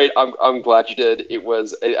 It's great. I'm glad you did. It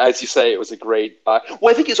was, as you say, it was a great. I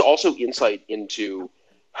think it's also insight into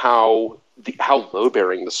how load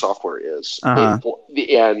bearing the software is.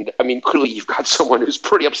 And I mean, clearly you've got someone who's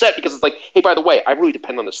pretty upset because it's like, hey, by the way, I really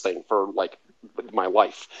depend on this thing for my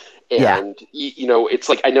life. And it's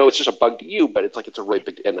like, I know it's just a bug to you, but it's like it's a really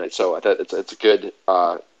big. And so I thought it's a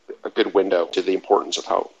good window to the importance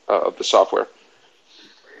of of the software.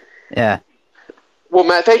 Yeah. Well,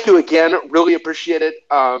 Matt, thank you again. Really appreciate it.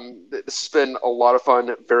 This has been a lot of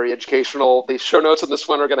fun, very educational. The show notes on this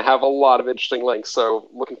one are going to have a lot of interesting links, so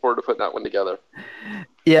looking forward to putting that one together.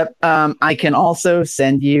 Yep. I can also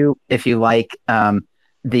send you, if you like,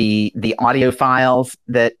 the audio files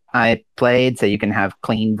that I played, so you can have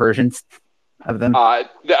clean versions of them.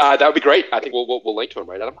 That would be great. I think we'll link to them,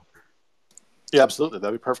 right, Adam? Yeah, absolutely.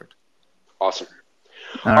 That'd be perfect. Awesome.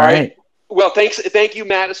 All right. Well, thank you,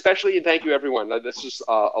 Matt, especially, and thank you, everyone. This was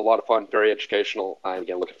a lot of fun, very educational. I'm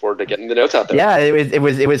again looking forward to getting the notes out there. Yeah,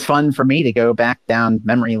 it was fun for me to go back down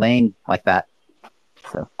memory lane like that.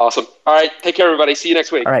 So awesome. All right, take care, everybody. See you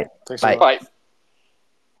next week. All right, thanks. Bye.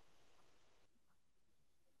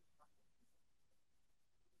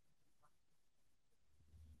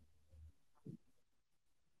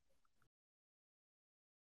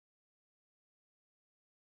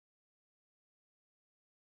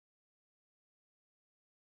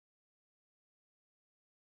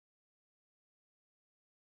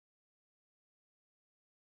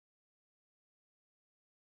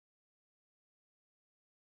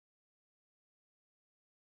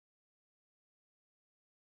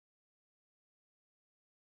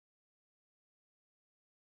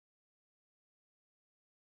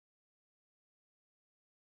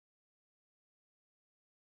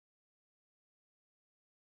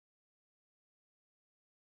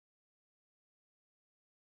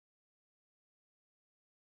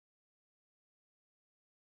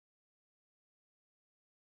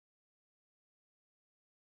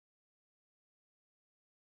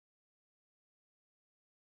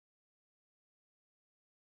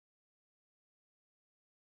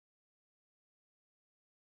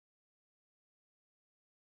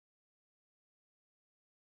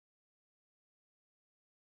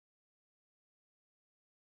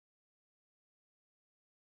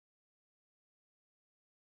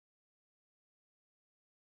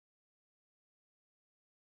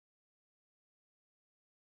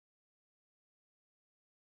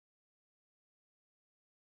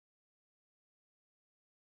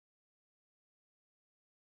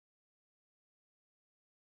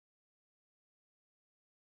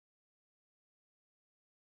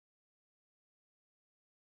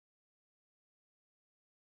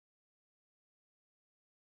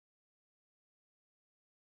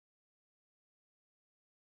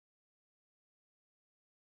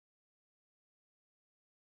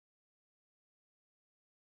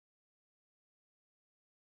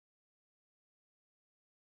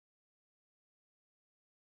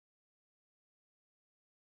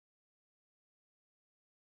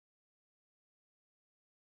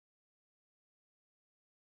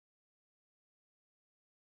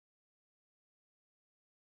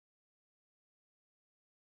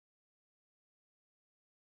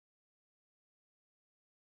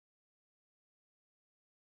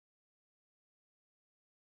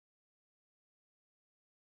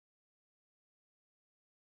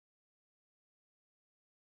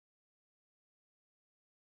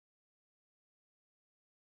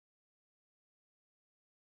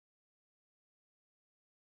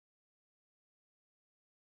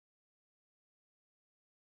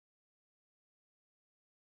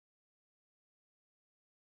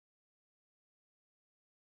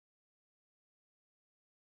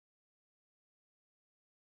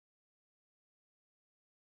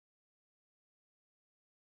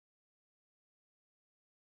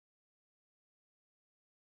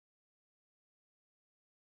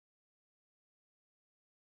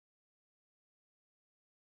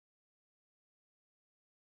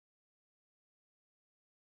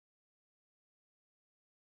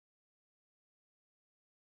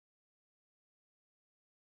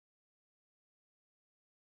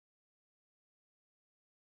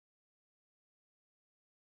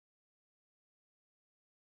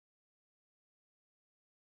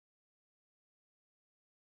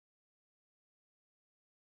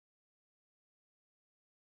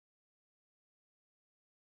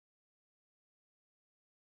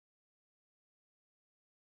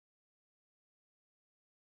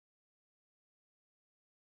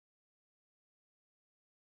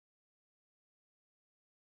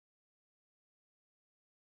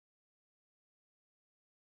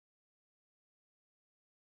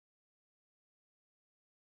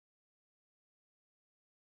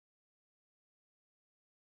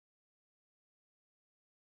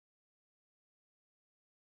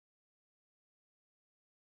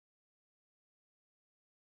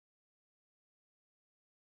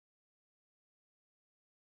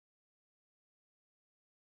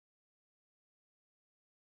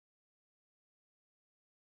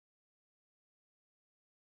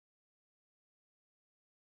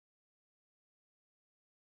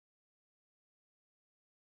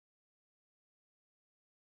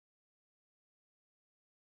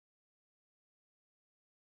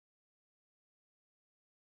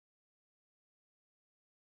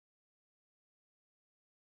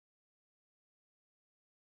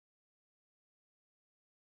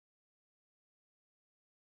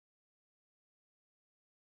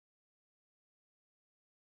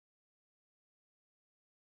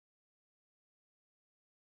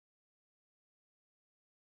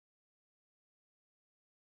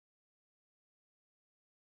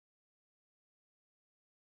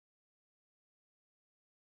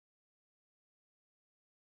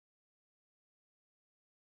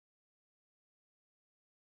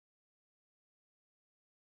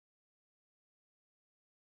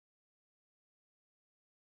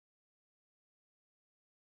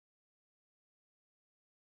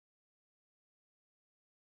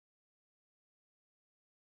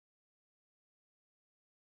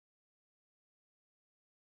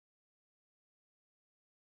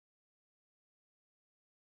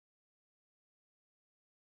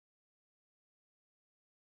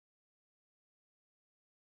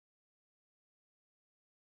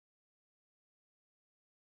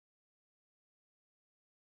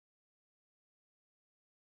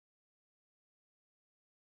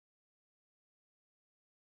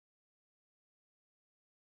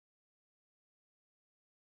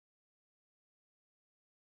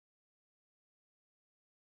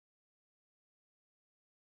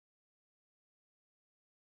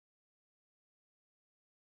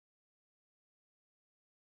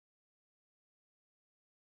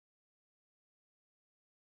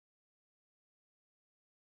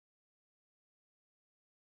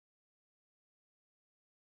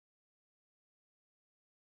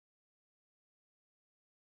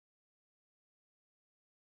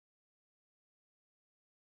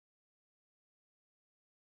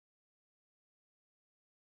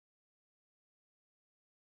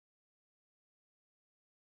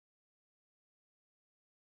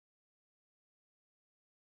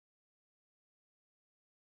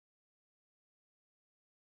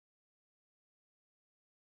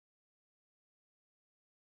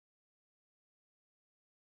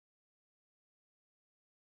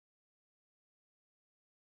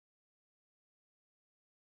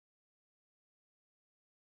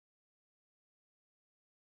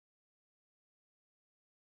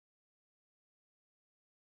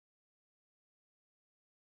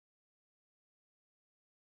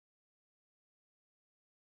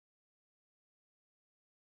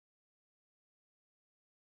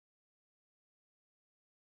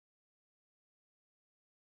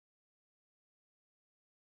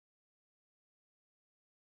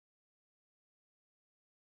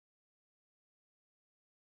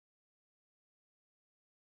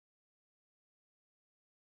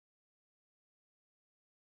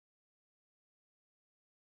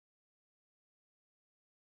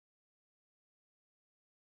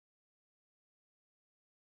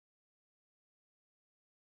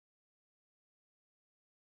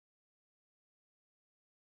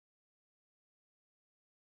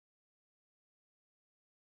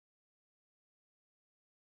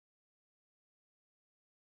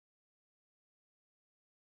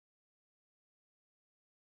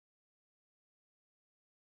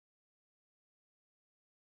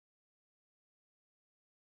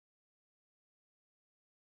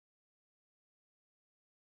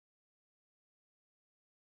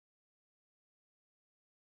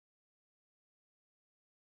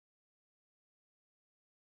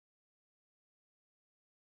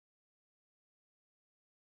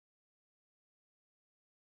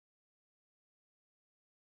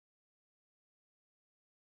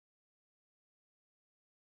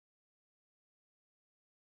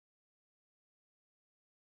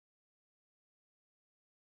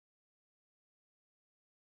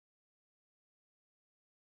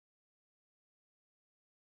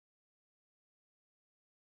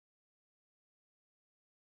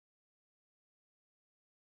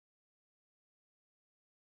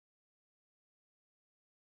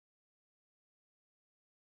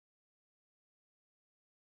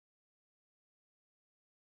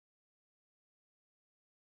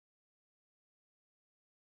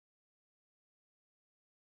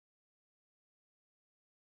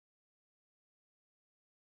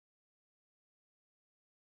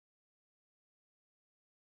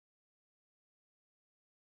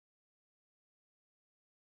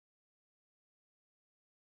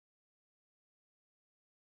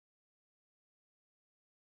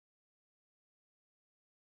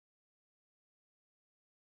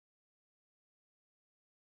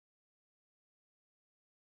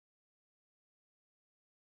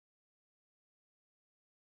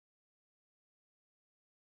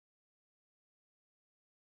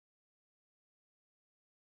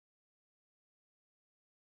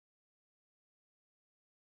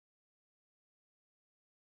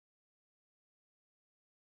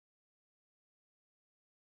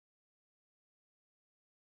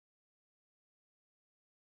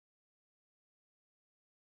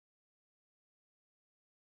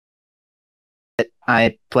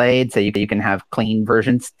 I played, so you can have clean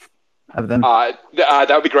versions of them? That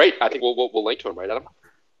would be great. I think we'll link to them, right, Adam?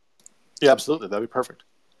 Yeah, absolutely. That'd be perfect.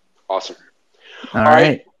 Awesome. All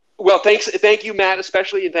right. Well, thank you, Matt,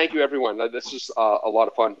 especially, and thank you, everyone. This was a lot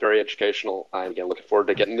of fun, very educational. And again, looking forward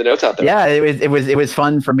to getting the notes out there. Yeah, it was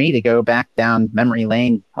fun for me to go back down memory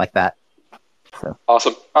lane like that. So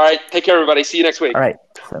awesome. All right, take care, everybody. See you next week. All right.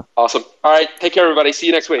 So awesome. All right, take care, everybody. See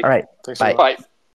you next week. All right. Thanks Bye. Bye.